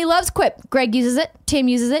 Kind of Funny loves Quip. Greg uses it. Tim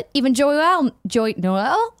uses it. Even Joey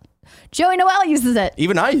Noel uses it.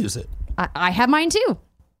 Even I use it. I have mine, too.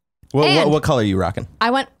 What color are you rocking? I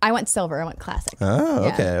went silver. I went classic. Oh,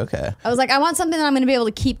 Yeah. okay. I was like, I want something that I'm going to be able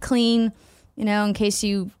to keep clean, you know, in case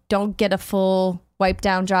you don't get a full wipe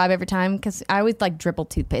down job every time, because I always like dribble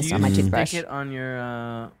toothpaste on my toothbrush. Stick it on your,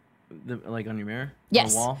 on your mirror?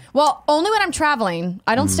 Yes. On the wall? Well, only when I'm traveling.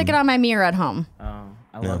 I don't stick it on my mirror at home. Oh,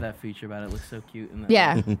 I love that feature about it. It looks so cute. In that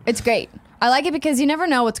Yeah, it's great. I like it because you never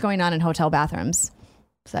know what's going on in hotel bathrooms.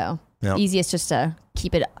 So Yep. easiest just to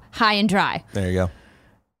keep it high and dry. There you go.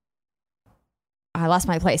 I lost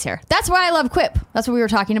my place here. That's why I love Quip. That's what we were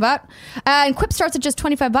talking about. And Quip starts at just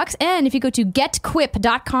 $25. And if you go to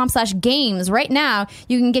getquip.com/games right now,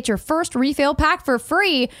 you can get your first refill pack for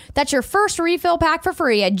free. That's your first refill pack for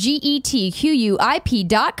free at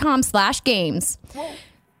getquip.com/games.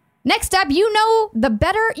 Next up, you know, the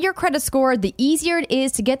better your credit score, the easier it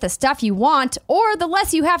is to get the stuff you want or the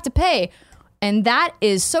less you have to pay. And that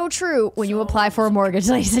is so true when you apply for a mortgage,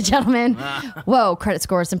 ladies and gentlemen. Whoa, credit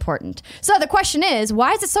score is important. So the question is,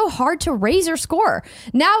 why is it so hard to raise your score?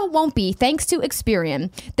 Now it won't be, thanks to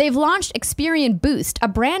Experian. They've launched Experian Boost, a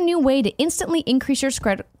brand new way to instantly increase your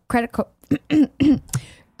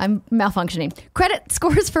I'm malfunctioning. Credit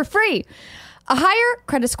scores for free. A higher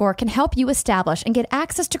credit score can help you establish and get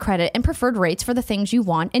access to credit and preferred rates for the things you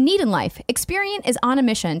want and need in life. Experian is on a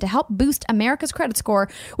mission to help boost America's credit score,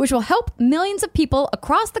 which will help millions of people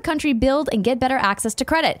across the country build and get better access to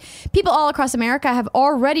credit. People all across America have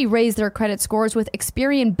already raised their credit scores with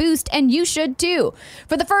Experian Boost, and you should too.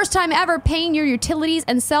 For the first time ever, paying your utilities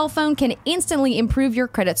and cell phone can instantly improve your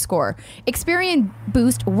credit score. Experian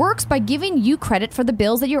Boost works by giving you credit for the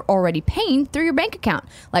bills that you're already paying through your bank account,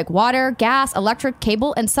 like water, gas, electric,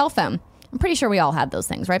 cable, and cell phone. I'm pretty sure we all have those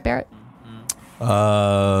things, right, Barrett?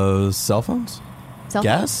 Cell phones? Cell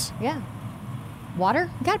Gas? phones? Yeah. Water?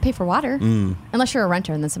 You gotta pay for water. Unless you're a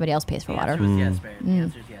renter and then somebody else pays for water. The answer is yes, Barrett. The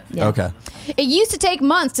answer is yes. Yeah. Okay. It used to take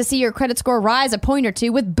months to see your credit score rise a point or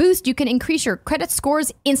two. With Boost, you can increase your credit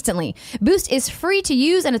scores instantly. Boost is free to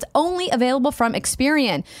use, and it's only available from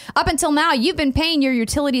Experian. Up until now, you've been paying your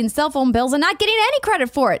utility and cell phone bills and not getting any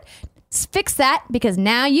credit for it. Fix that, because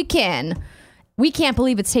now you can. We can't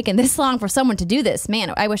believe it's taken this long for someone to do this.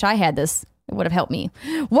 Man, I wish I had this. It would have helped me.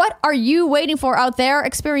 What are you waiting for out there?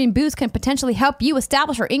 Experian Boost can potentially help you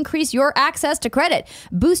establish or increase your access to credit.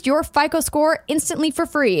 Boost your FICO score instantly for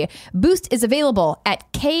free. Boost is available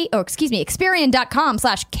at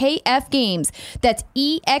Experian.com/KFgames. That's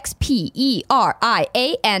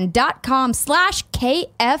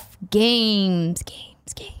EXPERIAN.com/KFgames. Games.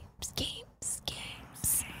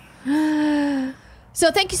 So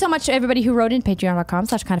thank you so much to everybody who wrote in,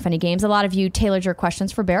 patreon.com/kindoffunnygames. A lot of you tailored your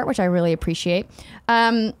questions for Barrett, which I really appreciate.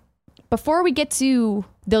 Before we get to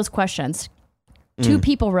those questions, two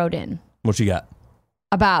people wrote in What you got?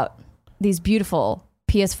 about these beautiful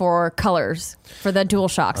PS4 colors for the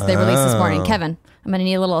DualShocks they released this morning. Kevin, I'm going to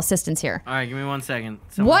need a little assistance here. All right, give me 1 second.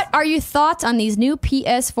 What are your thoughts on these new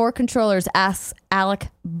PS4 controllers? Asks Alec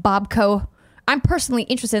Bobco. I'm personally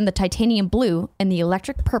interested in the titanium blue and the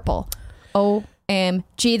electric purple.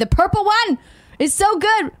 OMG, the purple one is so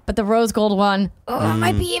good, but the rose gold one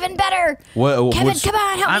might be even better. Kevin, come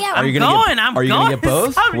on, help me out. Are you going to get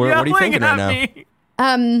both? Stop What are you thinking right now? me.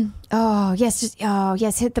 Hit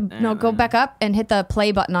the go back up and hit the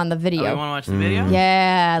play button on the video. Oh, you want to watch the video?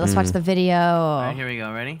 Yeah, let's watch the video. All right, here we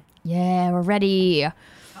go. Ready? Yeah, we're ready.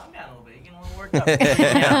 Calm down a little bit. You're getting a little worked up.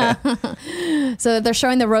 Yeah. So they're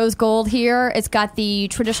showing the rose gold here. It's got the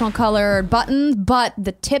traditional colored buttons, but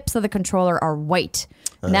the tips of the controller are white.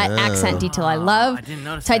 And that accent detail I love. I didn't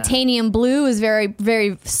notice Titanium blue is very,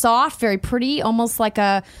 very soft, very pretty, almost like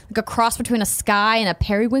a cross between a sky and a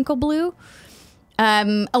periwinkle blue.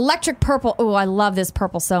 Electric purple. Oh, I love this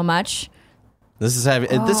purple so much. This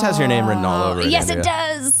has your name written all over it. Yes, Andrea. it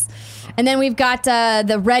does. And then we've got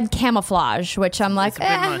the red camouflage, which I'm like, It's a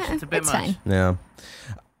bit much. It's a bit much. fine. Yeah.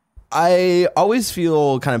 I always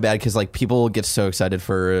feel kind of bad because like people get so excited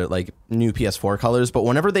for like new PS4 colors, but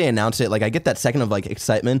whenever they announce it, like I get that second of like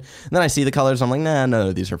excitement, and then I see the colors, I'm like, nah,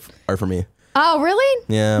 no, these are for me. Oh, really?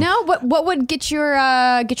 Yeah. No, what would get your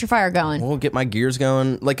fire going? We'll get my gears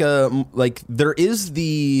going. Like there is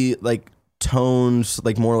the like tones,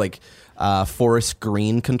 like more like forest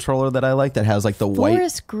green controller that I like that has like the white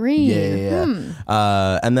forest green.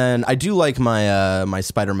 Yeah. And then I do like my my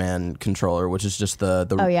Spider-Man controller, which is just the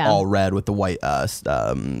all red with the white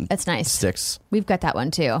That's nice. sticks. We've got that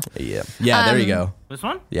one too. Yeah. There you go. This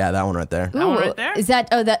one? Yeah, that one right there. That one right there? Is that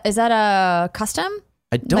a custom?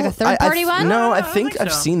 I don't like a third-party one? No, I don't think think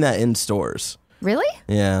I've so. seen that in stores. Really?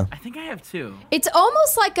 Yeah. I think I have two. It's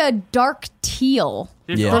almost like a dark teal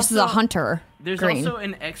There's Yeah. versus a also- hunter There's green. also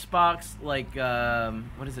an Xbox, like,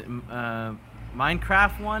 what is it?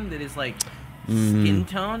 Minecraft one that is like skin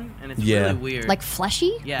tone, and it's Yeah. really weird. Like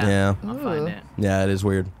fleshy? yeah. Yeah. I'll Ooh. find it. Yeah, it is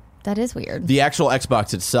weird. That is weird. The actual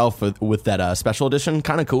Xbox itself with that special edition,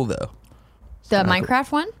 kind of cool though. The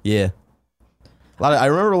Minecraft one? Yeah. I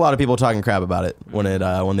remember a lot of people talking crap about it when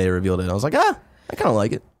they revealed it. I was like, I kind of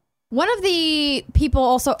like it. One of the people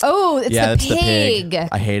also. Oh, it's Yeah, the that's pig. the pig.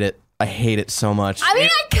 I hate it. I hate it so much. I mean,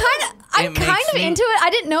 I'm kind of into it. I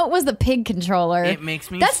didn't know it was the pig controller. It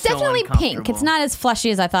makes me That's so definitely pink. It's uncomfortable. not as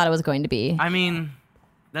fleshy as I thought it was going to be. I mean,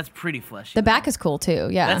 that's pretty fleshy. The back is cool too.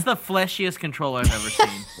 Yeah. That's the fleshiest controller I've ever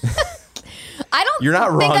seen. I don't. You're not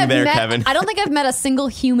think wrong I've there, met- Kevin. I don't think I've met a single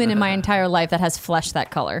human in my entire life that has flesh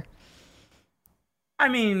that color. I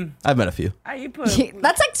mean, I've met a few. you put.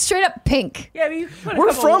 That's like straight up pink. Yeah, but you put a We're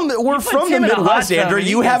couple- from you we're put from the Tim in a hot Midwest, tub Andrew. and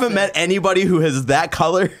he You gets haven't it. met anybody who has that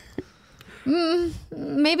color.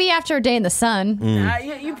 Maybe after a day in the sun. Yeah,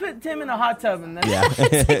 you put Tim in a hot tub and then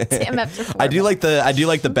Damn, after I do like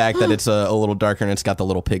the back that it's a little darker and it's got the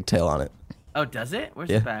little pigtail on it. Oh, does it? Where's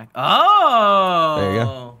Yeah. the back? Oh, There you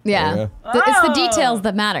go. Yeah. There It's the Oh. details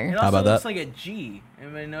that It matter. also about looks that? like a G.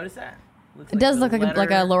 Anybody notice that? Looks It does the look like a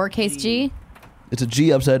letter lowercase G, It's a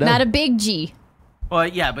G upside down. not a big G. Well,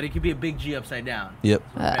 yeah, but it could be a big G upside down. Yep.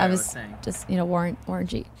 I was saying. just, Warren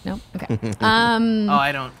G. No? Okay. Oh,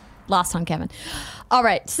 I don't. Lost on Kevin. All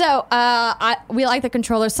right. So we like the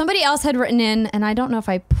controller. Somebody else had written in, and I don't know if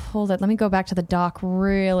I pulled it. Let me go back to the doc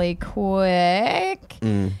really quick.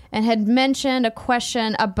 And had mentioned a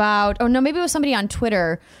question about, oh, no, maybe it was somebody on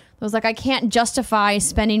Twitter. It was like, I can't justify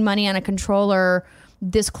spending money on a controller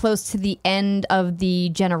this close to the end of the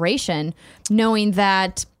generation, knowing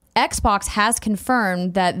that Xbox has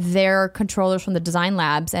confirmed that their controllers from the Design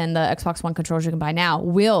Labs and the Xbox One controllers you can buy now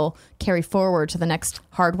will carry forward to the next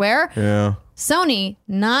hardware. Yeah. Sony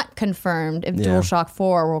not confirmed if Yeah. DualShock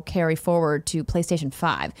 4 will carry forward to PlayStation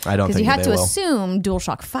 5. I don't Because think you have they to will. assume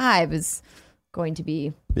DualShock 5 is going to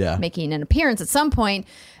be Yeah. making an appearance at some point.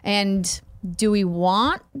 And do we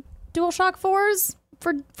want DualShock 4s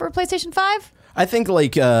for PlayStation 5? I think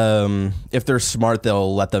if they're smart,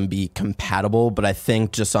 they'll let them be compatible. But I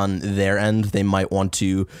think just on their end, they might want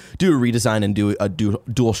to do a redesign and do a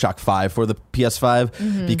DualShock 5 for the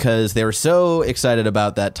PS5 because they were so excited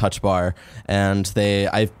about that touch bar. And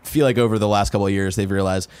I feel like over the last couple of years, they've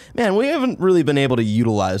realized, man, we haven't really been able to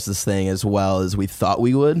utilize this thing as well as we thought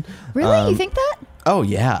we would. Really? You think that? Oh,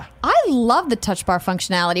 yeah. I love the touch bar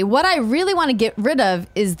functionality. What I really want to get rid of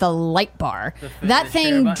is the light bar. That the share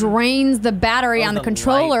thing button? drains the battery Oh, on the the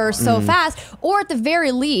controller light so fast. Or at the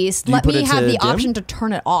very least, you let put me it have to the dim? option to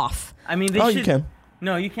turn it off. I mean, they Oh, should. you can.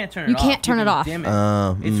 No, you can't turn it You off. can't turn You it can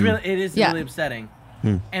off. Dim it. It is Yeah. really upsetting,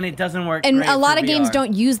 and it doesn't work. And great a lot for of games VR.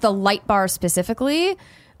 don't use the light bar specifically.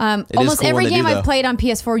 is Almost cool every when they game do, I've though. played on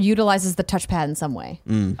PS4 utilizes the touchpad in some way.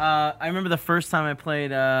 I remember the first time I played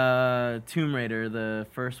Tomb Raider, the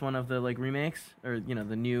first one of the remakes, or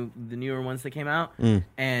the newer ones that came out,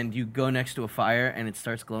 and you go next to a fire and it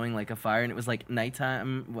starts glowing like a fire, and it was like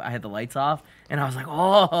nighttime. I had the lights off, and I was like,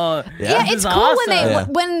 "Oh, Yeah, this it's is cool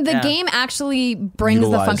awesome. when the Yeah. game actually brings the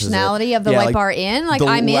Utilizes it. functionality of the Yeah, light like, bar in. Like the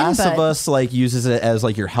I'm Last in, but of Us uses it as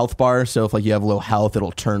your health bar. So if you have low health,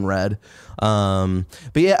 it'll turn red. But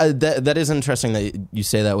yeah, that is interesting that you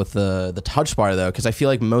say that with the touch bar though, because I feel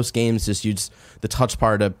like most games just use the touch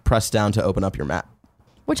bar to press down to open up your map.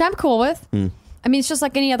 which I'm cool with. I mean, it's just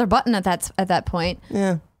like any other button at that point.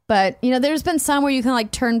 Yeah. But there's been some where you can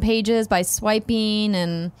turn pages by swiping,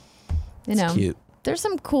 and Cute. there's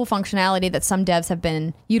some cool functionality that some devs have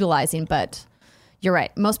been utilizing. But you're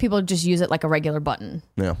right, most people just use it like a regular button.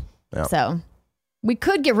 Yeah. Yeah. So we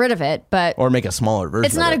could get rid of it, but Or make a smaller version.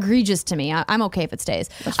 it's not of it. egregious to me. I'm okay if it stays.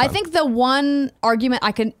 I think the one argument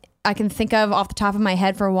I can think of off the top of my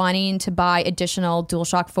head for wanting to buy additional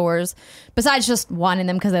DualShock 4s, besides just wanting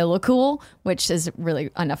them because they look cool, which is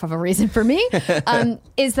really enough of a reason for me,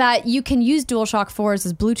 is that you can use DualShock 4s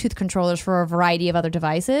as Bluetooth controllers for a variety of other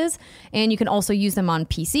devices. And you can also use them on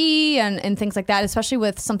PC and things like that, especially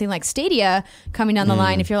with something like Stadia coming down the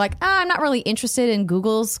line. If you're like, I'm not really interested in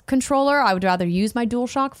Google's controller, I would rather use my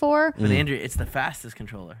DualShock 4. But Andrew, it's the fastest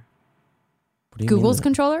controller. What do you mean? Google's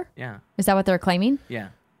controller? Yeah, Is that what they're claiming? yeah.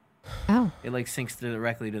 Oh, It syncs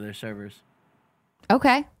directly to their servers.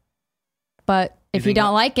 okay. But if you think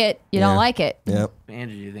don't what- like it, you don't Yeah. like it. Yep.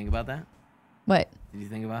 Andrew, did you think about that? What? Did you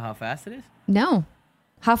think about how fast it is? No.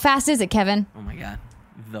 How fast is it, Kevin? Oh my god,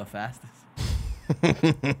 the fastest.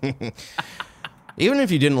 Even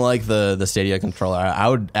if you didn't like the Stadia controller, I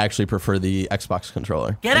would actually prefer the Xbox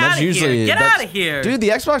controller. Get And that's outta here. usually- Get that's- outta here. Dude, the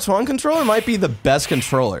Xbox One controller might be the best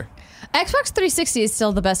controller. Xbox 360 is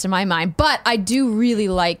still the best in my mind, but I do really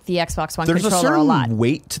like the Xbox One There's a controller certain a lot.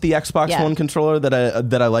 weight to the Xbox Yeah. One controller that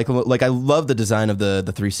I like. Like I love the design of the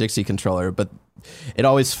 360 controller, but it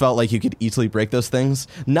always felt like you could easily break those things.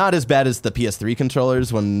 Not as bad as the PS3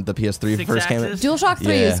 controllers when the PS3 first came out. Six-axis? DualShock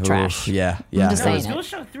 3 Yeah, is trash. oof, yeah. just No, saying it.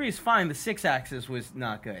 DualShock 3 is fine. The 6-axis was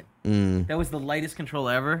not good. That was the lightest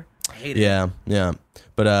controller ever. I hate it. Yeah.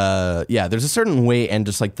 But yeah, there's a certain way and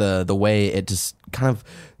just the way it just kind of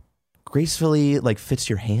gracefully like fits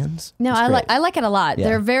your hands. No, It's I great. like it a lot. Yeah.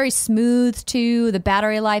 They're very smooth too. The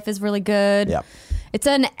battery life is really good. Yeah. It's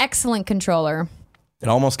an excellent controller. It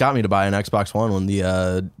almost got me to buy an Xbox One when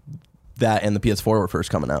the that and the PS4 were first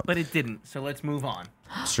coming out. But it didn't. So let's move on.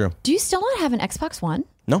 It's true. Do you still not have an Xbox One?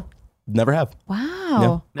 No, never have.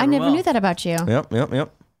 Wow. I Never never will. knew that about you.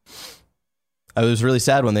 Yep. I was really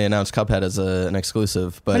sad when they announced Cuphead as an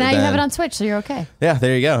exclusive, but But now you then- have it on Switch, so you're okay. Yeah,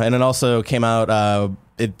 there you go. And it also came out.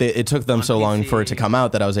 It took them On so long for it to PC. come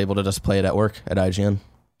out that I was able to just play it at work at IGN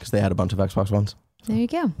because they had a bunch of Xbox Ones. There you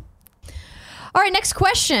go. All right, next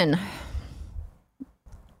question.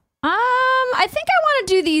 I think I want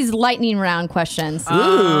to do these lightning round questions.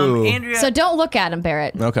 Ooh. Andrea. So don't look at them,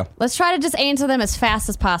 Barrett. Okay. Let's try to just answer them as fast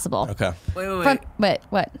as possible. Okay. wait.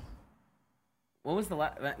 What? What was the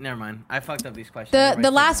last? Never mind. I fucked up these questions. The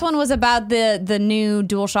Everybody's last taking one was about the new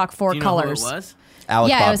DualShock 4 Do you know colors. who it was? Alec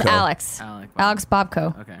Yeah, it was Bobko. Alex. Alex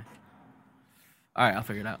Bobko. Okay. All right, I'll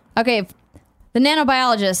figure it out. Okay, the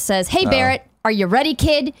nanobiologist says, "Hey Barrett, are you ready,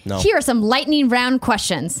 kid? No. Here are some lightning round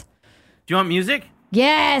questions." Do you want music?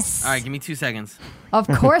 Yes. All right, give me 2 seconds. Of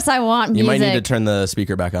course I want You music. might need to turn the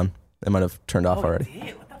speaker back on. It might have turned off already.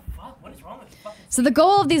 Dude, what the fuck? What is wrong with the fucking? So the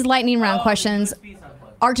goal of these lightning round questions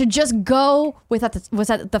are to just go with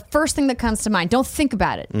the first thing that comes to mind. Don't think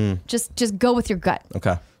about it. Just go with your gut.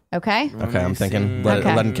 Okay. Okay? Okay, I'm thinking.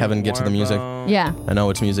 Okay. Letting Kevin get to the music. Yeah. I know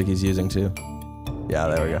which music he's using too. Yeah,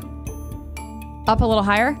 there we go. Up a little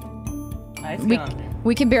higher. It's We gone.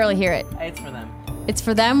 we can barely hear it. It's for them. It's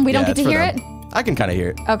for them. We don't Yeah, get to it's for hear them. I can kind of hear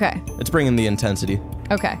it. it. Okay. It's bringing the intensity.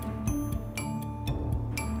 Okay.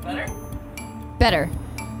 Better? Better.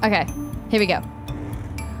 Okay. Here we go.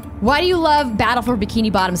 Why do you love Battle for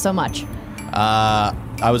Bikini Bottom so much?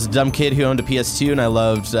 I was a dumb kid who owned a PS2, and I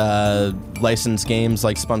loved licensed games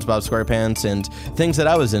like SpongeBob SquarePants and things that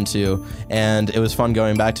I was into. And it was fun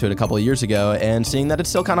going back to it a couple of years ago and seeing that it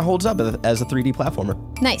still kind of holds up as a 3D platformer.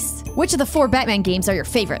 Nice. Which of the 4 Batman games are your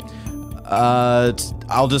favorite?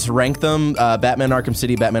 I'll just rank them: Batman Arkham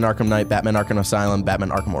City, Batman Arkham Knight, Batman Arkham Asylum, Batman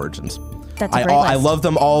Arkham Origins. That's a great list. I love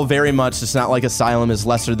them all very much. It's not like Asylum is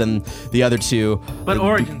lesser than the other two. But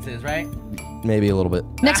Origins is, right? Maybe a little bit.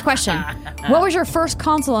 Next question. What was your first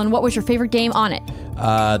console and what was your favorite game on it?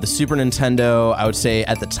 The Super Nintendo, I would say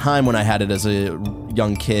at the time when I had it as a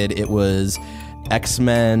young kid, it was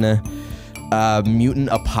X-Men Mutant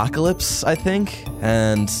Apocalypse, I think.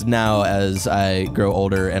 And now as I grow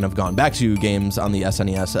older and have gone back to games on the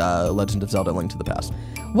SNES, Legend of Zelda: Link to the Past.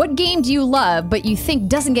 What game do you love but you think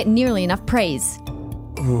doesn't get nearly enough praise?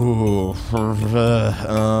 Ooh,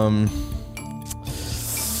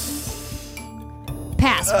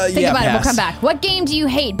 Pass. Think yeah, about it. We'll pass. come back. What game do you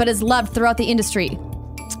hate but is loved throughout the industry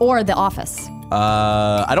or The Office?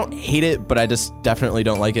 I don't hate it, but I just definitely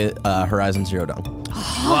don't like it. Horizon Zero Dawn.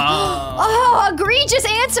 Oh, egregious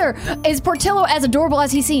answer. Is Portillo as adorable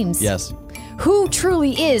as he seems? Yes, Who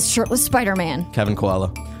truly is shirtless Spider-Man? Kevin Koala.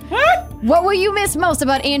 What will you miss most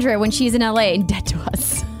about Andrea when she's in LA and dead to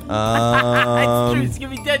us? It's true. It's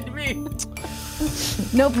gonna be dead to me.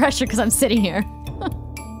 No pressure because I'm sitting here.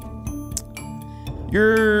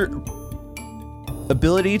 Your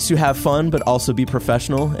ability to have fun but also be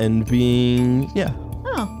professional and being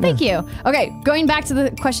Oh, thank you. Okay, going back to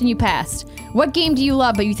the question you passed. What game do you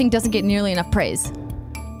love but you think doesn't get nearly enough praise?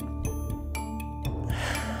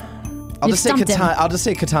 I'll You just say stumped him. I'll just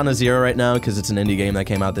say Katana Zero right now because it's an indie game that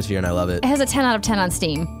came out this year and I love it. It has a 10 out of 10 on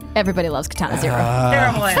Steam. Everybody loves Katana Zero.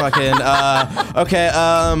 Terrible answer. Fucking okay,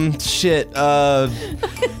 shit.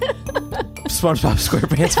 SpongeBob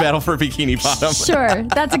SquarePants Battle for Bikini Bottom. Sure,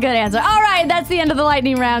 that's a good answer. All right, that's the end of the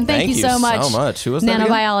lightning round. Thank you so much. Who was that again?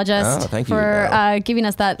 Nanobiologist, Oh, thank you. for giving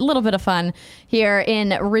us that little bit of fun here in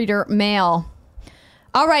Reader Mail.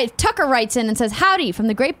 All right, Tucker writes in and says, "Howdy from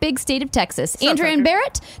the great big state of Texas. Andrea and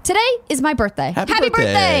Barrett, today is my birthday. Happy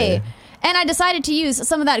birthday! birthday. And I decided to use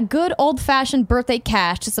some of that good old-fashioned birthday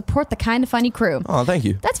cash to support the Kinda Funny crew. Oh, thank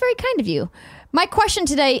you. That's very kind of you. My question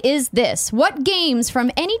today is this. What games from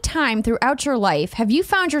any time throughout your life have you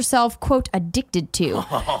found yourself, quote, addicted to?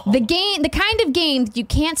 The kind of game that you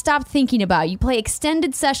can't stop thinking about, you play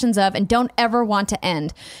extended sessions of and don't ever want to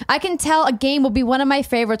end. I can tell a game will be one of my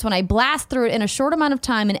favorites when I blast through it in a short amount of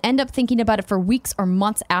time and end up thinking about it for weeks or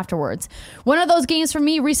months afterwards. One of those games for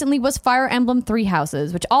me recently was Fire Emblem Three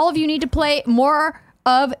Houses, which all of you need to play more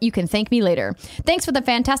of. You can thank me later. Thanks for the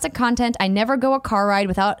fantastic content. I never go a car ride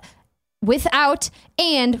without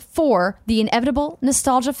and for the inevitable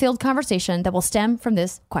nostalgia-filled conversation that will stem from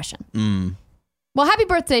this question. Well, happy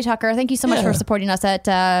birthday, Tucker. Thank you so much for supporting us on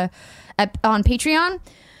Patreon.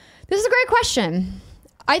 This is a great question.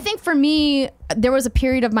 I think for me, there was a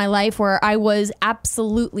period of my life where I was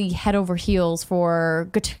absolutely head over heels for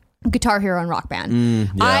Guitar Hero and Rock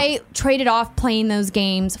Band. Yeah. I traded off playing those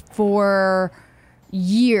games for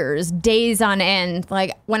years, days on end.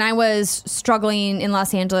 Like when I was struggling in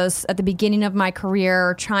Los Angeles at the beginning of my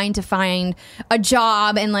career, trying to find a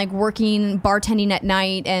job and like working bartending at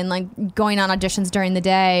night and like going on auditions during the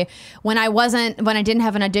day, when I didn't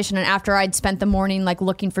have an audition, and after I'd spent the morning like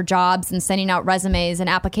looking for jobs and sending out resumes and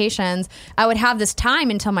applications, I would have this time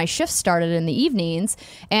until my shift started in the evenings,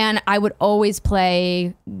 and I would always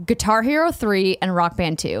play Guitar Hero 3 and Rock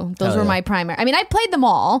Band 2. Those were my primary. I mean, I played them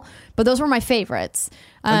all, but those were my favorites.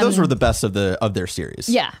 And those were the best of their series.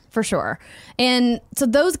 Yeah, for sure. And so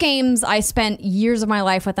those games I spent years of my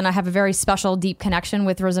life with, and I have a very special, deep connection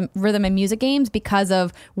with rhythm and music games because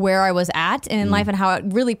of where I was at in life and how it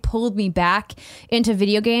really pulled me back into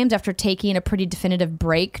video games after taking a pretty definitive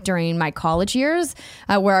break during my college years,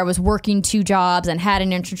 where I was working 2 jobs and had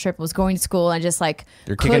an internship, was going to school, and just like...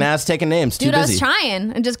 You're kicking ass, taking names, too busy. busy. I was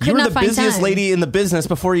trying and just could You were not the find busiest time. lady in the business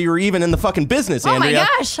before you were even in the fucking business, Oh Andrea. my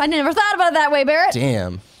gosh, I never thought about it that way, Barrett.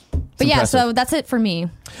 Damn. But yeah, impressive. so that's it for me.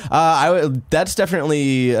 That's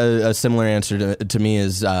definitely a similar answer to me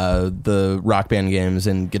as the Rock Band games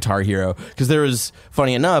and Guitar Hero. Because there was,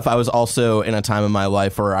 funny enough, I was also in a time in my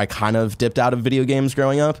life where I kind of dipped out of video games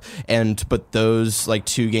growing up, but those like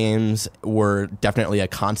 2 games were definitely a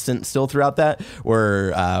constant still throughout that,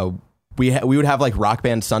 where we would have like Rock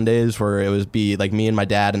Band Sundays where it would be like me and my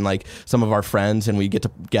dad and like some of our friends, and we'd get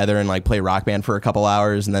together and like play Rock Band for a couple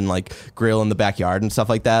hours and then like grill in the backyard and stuff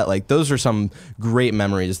like that. Like those are some great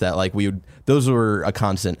memories that like those were a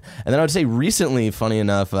constant. And then I would say recently, funny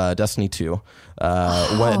enough, Destiny 2.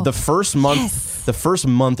 When the first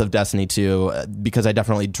month of Destiny 2, because I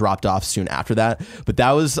definitely dropped off soon after that. But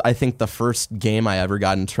that was, I think, the first game I ever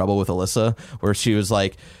got in trouble with Alyssa, where she was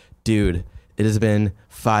like, dude, it has been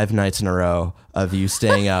 5 nights in a row of you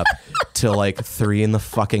staying up till like 3 in the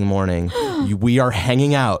fucking morning. We are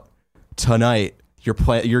hanging out tonight. You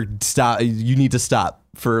need to stop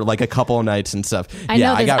for like a couple of nights and stuff.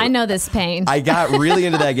 I know this pain. I got really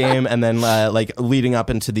into that game, and then like leading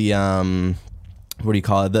up into the what do you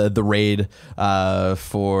call it? The raid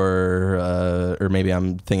for or maybe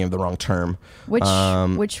I'm thinking of the wrong term. Which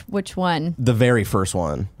one? The very first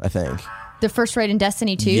one, I think. The first raid in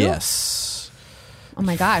Destiny 2? Yes. Oh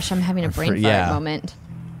my gosh, I'm having a brain fart yeah. moment.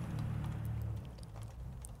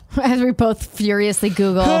 As we both furiously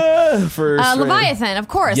Google. Leviathan, of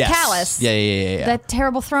course, yes. Callus. Yeah. That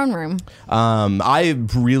terrible throne room. That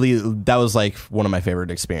was like one of my favorite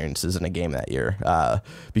experiences in a game that year,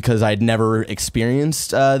 because I'd never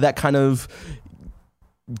experienced that kind of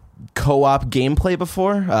co-op gameplay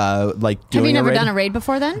before. Have you never done a raid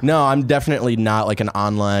before then? No, I'm definitely not like an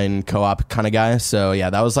online co-op kind of guy. So yeah,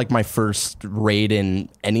 that was like my first raid in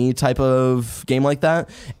any type of game like that.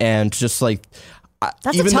 And just like...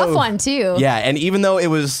 That's a tough one too. Yeah, and even though it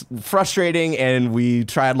was frustrating and we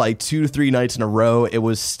tried like 2 to 3 nights in a row, it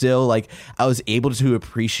was still like I was able to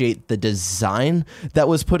appreciate the design that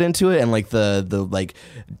was put into it and like the like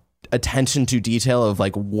attention to detail of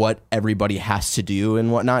like what everybody has to do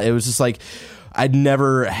and whatnot. It was just like I'd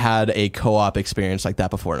never had a co-op experience like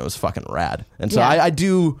that before, and it was fucking rad. And so Yeah. I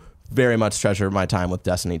do very much treasure my time with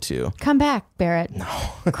Destiny 2. Come back, Barrett. No.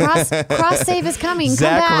 Cross save is coming. Zach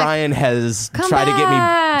come back. Ryan has tried to get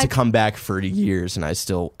me to come back for years, and I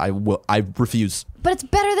refuse. But it's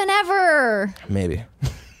better than ever. Maybe.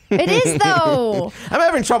 It is, though. I'm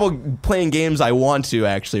having trouble playing games I want to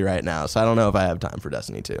actually right now, so I don't know if I have time for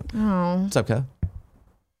Destiny 2. Oh. What's up, Kev?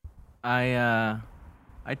 I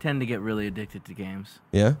tend to get really addicted to games.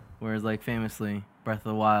 Yeah? Whereas, like, famously, Breath of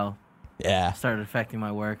the Wild Yeah. started affecting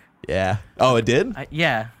my work. Yeah. Oh, it did?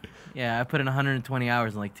 Yeah, I put in 10020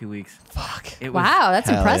 hours in like 2 weeks. Fuck. It was, Wow, that's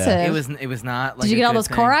Hell impressive. yeah. It was not like. Did you a get all good those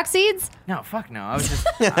thing. Korok seeds? No, fuck no. I was just.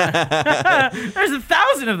 There's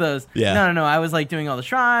 1,000 of those. Yeah. No. I was like doing all the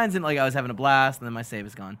shrines and like I was having a blast, and then my save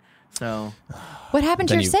is gone. So. What happened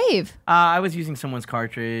to Then your save? I was using someone's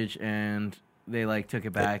cartridge, and they like took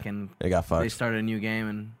it back, and It got fucked. they started a new game,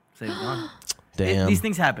 and save is gone. Damn. These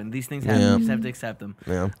things happen. You Yeah. just have to accept them.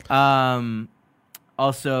 Yeah.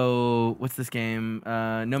 Also, what's this game?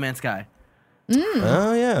 No Man's Sky.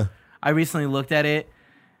 Oh, yeah. I recently looked at it.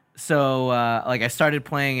 So, like, I started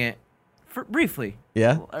playing it briefly.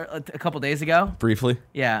 Yeah? A couple days ago. Briefly?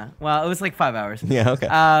 Yeah. Well, it was like 5 hours. Yeah, okay.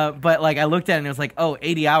 But, like, I looked at it and it was like,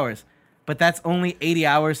 80 hours. But that's only 80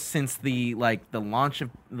 hours since the launch of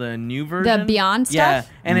the new version. The Beyond stuff? Yeah.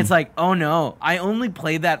 And it's like, oh, no. I only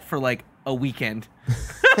played that for, like, a weekend.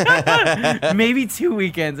 Maybe 2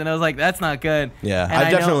 weekends, and I was like, that's not good. Yeah, And I've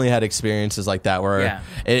I know- definitely had experiences like that where Yeah.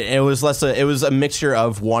 it was it was a mixture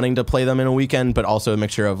of wanting to play them in a weekend, but also a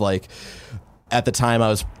mixture of like, at the time I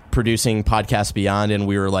was producing Podcast Beyond, and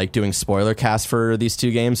we were like doing spoiler casts for these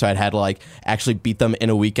 2 games, so I'd had to like actually beat them in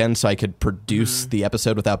a weekend so I could produce the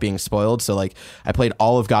episode without being spoiled. So like I played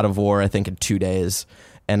all of God of War I think in 2 days,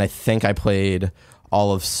 and I think I played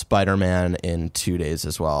all of Spider-Man in 2 days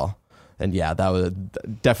as well. And yeah, that was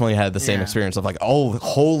definitely had the same Yeah. experience of like, oh,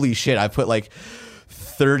 holy shit, I put like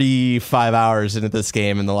 35 hours into this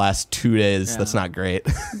game in the last 2 days. Yeah. That's not great.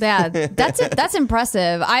 Yeah, that's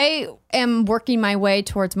impressive. I am working my way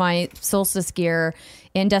towards my Solstice gear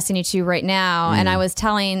in Destiny 2 right now, and I was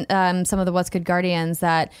telling some of the What's Good Guardians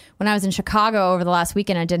that when I was in Chicago over the last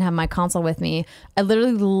weekend, I didn't have my console with me. I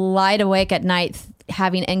literally lied awake at night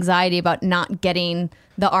having anxiety about not getting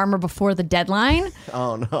the armor before the deadline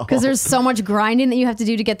Oh no. because there's so much grinding that you have to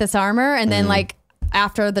do to get this armor, and then like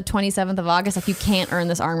after the 27th of August, like you can't earn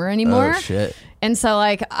this armor anymore. Oh shit. And so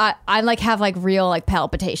like I like have like real like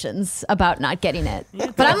palpitations about not getting it.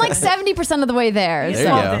 But I'm like 70% of the way there. There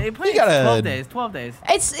So you go. It plays You gotta- 12 days. 12 days.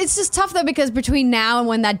 it's just tough though because between now and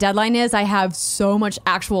when that deadline is, I have so much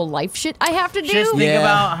actual life shit I have to do. Just think Yeah.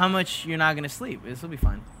 about how much you're not gonna sleep. This will be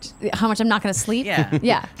fine. How much I'm not going to sleep. Yeah.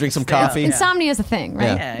 Yeah. Drink some Stay up. coffee. Yeah. Insomnia is a thing,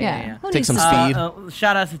 right? Yeah. Who Take needs some to speed.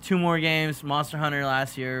 Shout out to 2 more games. Monster Hunter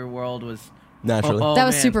last year, World was Naturally. That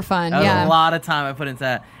was super fun, That was yeah. a lot of time I put into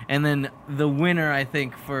that. And then the winner, I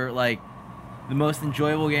think, for like the most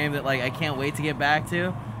enjoyable game that like I can't wait to get back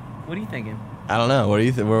to. What are you thinking? I don't know. What do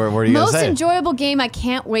you think? What are you Most gonna say? enjoyable game I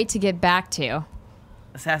can't wait to get back to.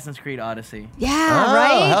 Assassin's Creed Odyssey. Yeah, Oh,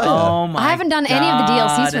 right? hell yeah. Oh my! I haven't done any of the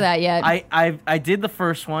DLCs for God. that yet. I did the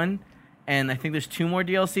first one, and I think there's 2 more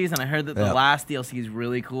DLCs, and I heard that the Yeah. last DLC is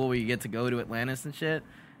really cool, where you get to go to Atlantis and shit.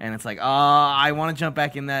 And it's like, oh, I want to jump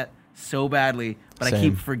back in that so badly, but I Same.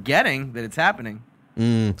 keep forgetting that it's happening.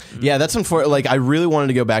 Yeah, that's unfortunate. Like, I really wanted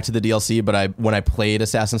to go back to the DLC, but when I played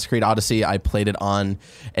Assassin's Creed Odyssey, I played it on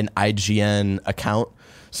an IGN account.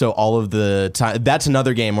 So all of the time, that's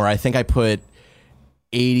another game where I think I put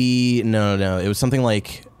 80. No, it was something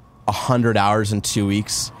like 100 hours in 2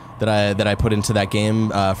 weeks that I put into that game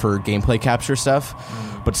for gameplay capture stuff.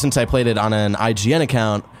 But since I played it on an IGN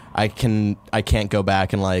account, I can't go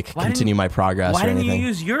back and like Why continue didn't- my progress Why or didn't anything. you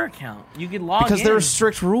use your account? You could log Because in. there are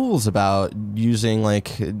strict rules about using like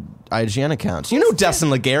IGN accounts. You know Destin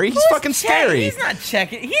Legary, he's fucking scary. He's not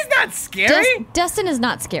checking. He's not scary. Destin is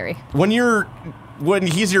not scary. When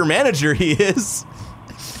he's your manager, he is.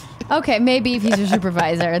 Okay, maybe if he's your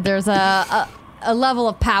supervisor, there's a level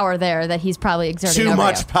of power there that he's probably exerting. Too over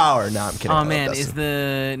much you. power. No, I'm kidding. I Oh love man, Destin. is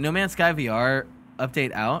the No Man's Sky VR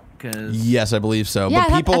update out? Because Yes, I believe so. Yeah,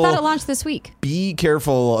 but I people thought it launched this week. be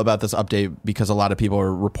careful about this update because a lot of people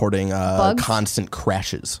are reporting Bugs? constant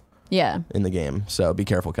crashes Yeah. in the game. So be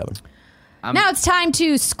careful, Kevin. Now it's time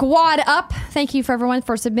to squad up. Thank you for everyone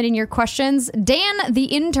for submitting your questions. Dan, the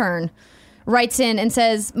intern, writes in and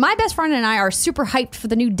says, my best friend and I are super hyped for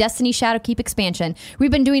the new Destiny Shadowkeep expansion. We've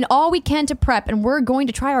been doing all we can to prep, and we're going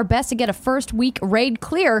to try our best to get a first week raid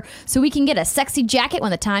clear so we can get a sexy jacket when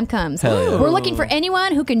the time comes. Hell yeah. We're looking for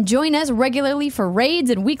anyone who can join us regularly for raids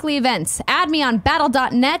and weekly events. Add me on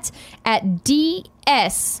battle.net at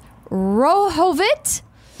DS Rohovit.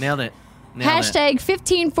 nailed it. Hashtag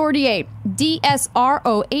 1548.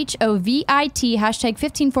 DSROHOVIT. Hashtag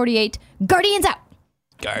 1548. Guardians out.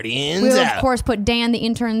 Guardians We'll, out. of course, put Dan, the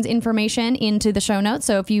intern's information into the show notes.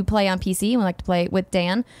 So if you play on PC and would like to play with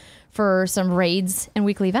Dan for some raids and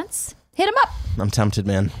weekly events, hit him up. I'm tempted,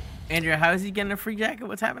 man. Andrea, how is he getting a free jacket?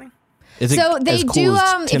 What's happening? Is it So they as cool do,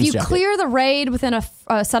 as if Tim's you jacket? clear the raid within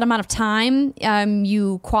a set amount of time,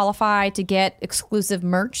 you qualify to get exclusive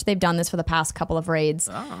merch. They've done this for the past couple of raids.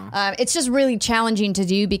 It's just really challenging to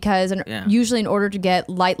do because Yeah. usually in order to get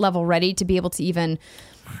light level ready to be able to even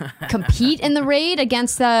compete in the raid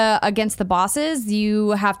against the bosses,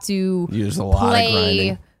 you have to Use a lot of play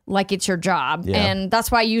grinding. like it's your job. Yeah. And that's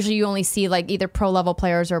why usually you only see like either pro level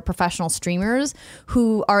players or professional streamers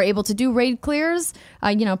who are able to do raid clears.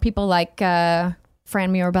 People like Fran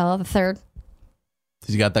Mirabella III. Has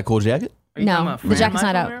he got that cool jacket? Are you No, talking about the Fran jacket's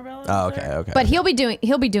not Michael out. Mirabella? Oh, okay. But he'll be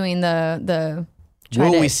doing the try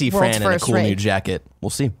Will to we see world's Fran in a first cool raid. new jacket? We'll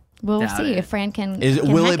see. We'll Doubt see it. if Fran can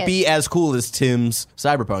Will hack it be as cool as Tim's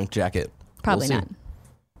Cyberpunk jacket? Probably We'll see.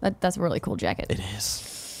 not. That's a really cool jacket. It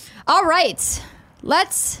is. All right,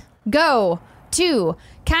 let's go to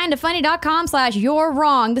kindafunny.com/you're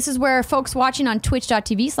wrong. This is where folks watching on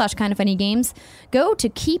twitch.tv/kindafunnygames go to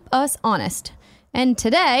keep us honest. And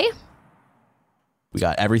today, We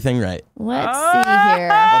got everything right. Let's see here.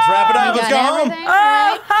 Let's wrap it up. We Let's got go home. everything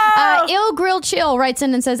right. Ill Grill Chill writes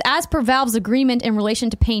in and says, as per Valve's agreement in relation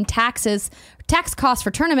to paying tax costs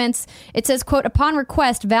for tournaments, it says, quote, upon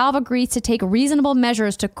request, Valve agrees to take reasonable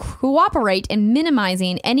measures to cooperate in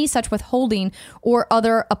minimizing any such withholding or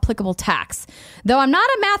other applicable tax. Though I'm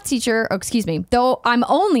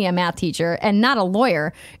only a math teacher and not a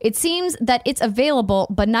lawyer, it seems that it's available,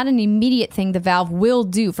 but not an immediate thing the Valve will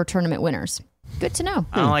do for tournament winners. Good to know.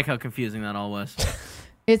 I don't like how confusing that all was.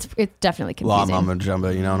 It's definitely Law confusing. mama jumbo,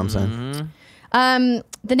 you know what I'm saying?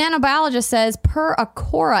 The nanobiologist says, per a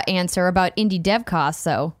Quora answer about indie dev costs,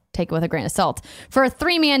 so take it with a grain of salt. For a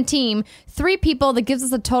 3-man team, 3 people, that gives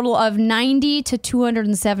us a total of $90,000 to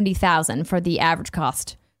 $270,000 for the average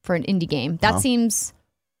cost for an indie game. That seems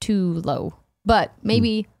too low, but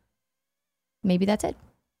maybe that's it.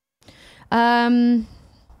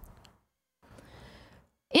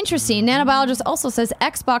 Interesting. Nanobiologist also says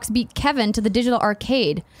Xbox beat Kevin to the digital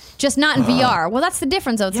arcade, just not in VR. Well, that's the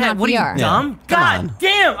difference, though. It's not what VR. are you, dumb? Yeah. Come on. God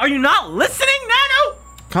damn, are you not listening, Nano?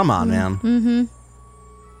 Come on, man.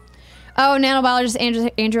 Oh, nanobiologist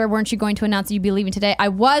Andrea, weren't you going to announce that you'd be leaving today? I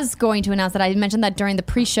was going to announce that. I mentioned that during the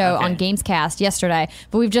pre-show on Gamescast yesterday,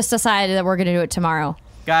 but we've just decided that we're going to do it tomorrow.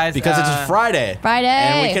 Guys, Because it's Friday. Friday.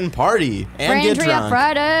 And we can party and get Frandria drunk.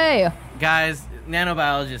 Friday. Guys,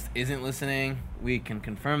 nanobiologist isn't listening. We can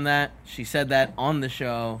confirm that. She said that on the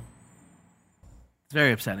show. It's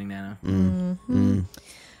very upsetting, Nano.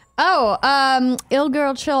 Oh, Ill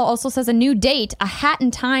Girl Chill also says a new date, A Hat in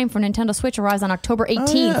Time for Nintendo Switch arrives on October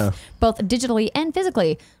 18th, both digitally and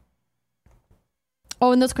physically.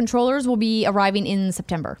 Oh, and those controllers will be arriving in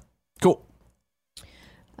September. Cool.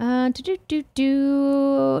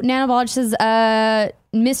 Nanobiologist says,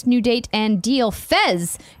 missed new date and deal.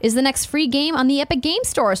 Fez is the next free game on the Epic Game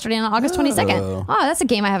Store starting on August 22nd. Oh, that's a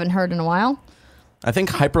game I haven't heard in a while. I think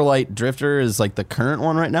Hyperlight Drifter is like the current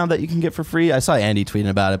one right now that you can get for free. I saw Andy tweeting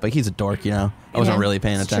about it, but he's a dork, you know. I wasn't really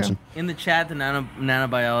paying attention. In the chat, the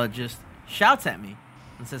nanobiologist shouts at me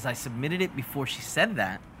and says, I submitted it before she said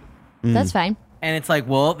that. That's fine. And it's like,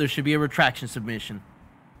 well, there should be a retraction submission.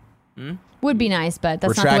 Would be nice, but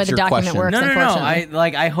that's not Retract the way the your document question. works, No.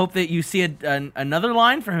 unfortunately. I hope that you see another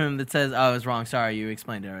line from him that says, oh, I was wrong. Sorry, you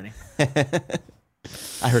explained it already.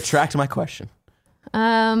 I retract my question.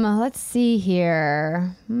 Let's see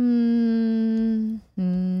here. The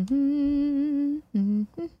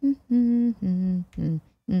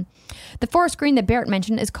forest green that Barrett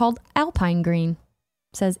mentioned is called Alpine Green,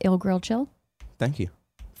 says Ill Grill Chill. Thank you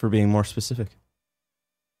for being more specific.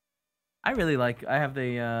 I have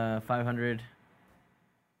the 500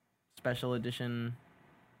 special edition.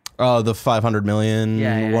 Oh, the 500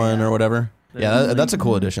 million one or whatever. That's a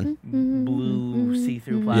cool edition. Blue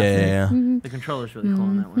see-through plastic. Yeah. The controller's really cool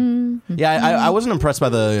on that one. Yeah, I wasn't impressed by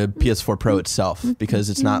the PS4 Pro itself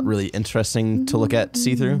because it's not really interesting to look at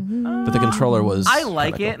see-through, but the controller was I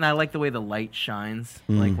like kinda it, and I like the way the light shines,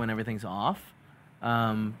 like when everything's off.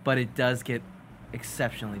 But it does get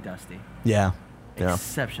exceptionally dusty. cool. Yeah.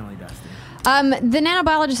 Exceptionally dusty. The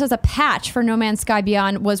nanobiologist says a patch for No Man's Sky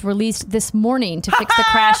Beyond was released this morning to fix the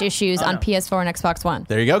crash issues on PS4 and Xbox One.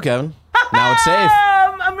 There you go, Kevin. Now it's safe.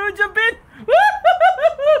 I'm going to jump in.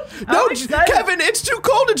 No, Kevin, it's too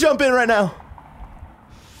cold to jump in right now.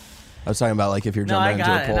 I was talking about like if you're No, I jumping got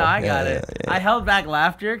into a it. pool. No, I got it. Yeah. I held back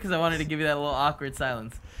laughter because I wanted to give you that little awkward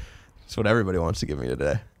silence. That's what everybody wants to give me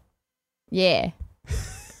today. Yeah.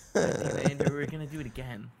 Andrew, we're going to do it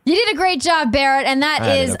again. You did a great job, Barrett, and that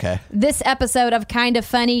I did is okay. this episode of Kinda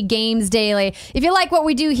Funny Games Daily. If you like what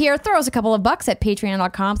we do here, throw us a couple of bucks at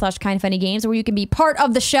patreon.com/kindoffunnygames where you can be part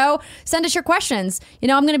of the show. Send us your questions. You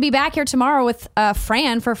know, I'm going to be back here tomorrow with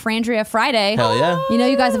Fran for Frandria Friday. Hell yeah. You know,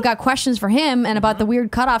 you guys have got questions for him and about the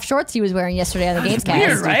weird cutoff shorts he was wearing yesterday on the Gamescast.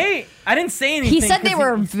 Weird, right? I didn't say anything. He said they 'cause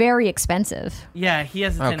were very expensive. Yeah, he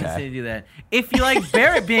has a tendency Okay. to do that. If you like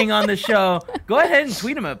Barrett being on the show, go ahead and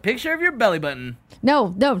tweet him a picture of your belly button. No,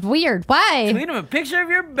 weird. Why? Tweet him a picture of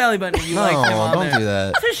your belly button if you No, like him on don't there. do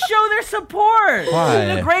that. To show their support. Why? You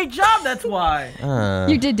did a great job, that's why.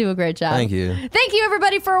 You did do a great job. Thank you. Thank you,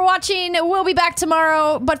 everybody, for watching. We'll be back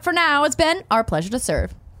tomorrow. But for now, it's been our pleasure to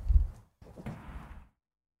serve.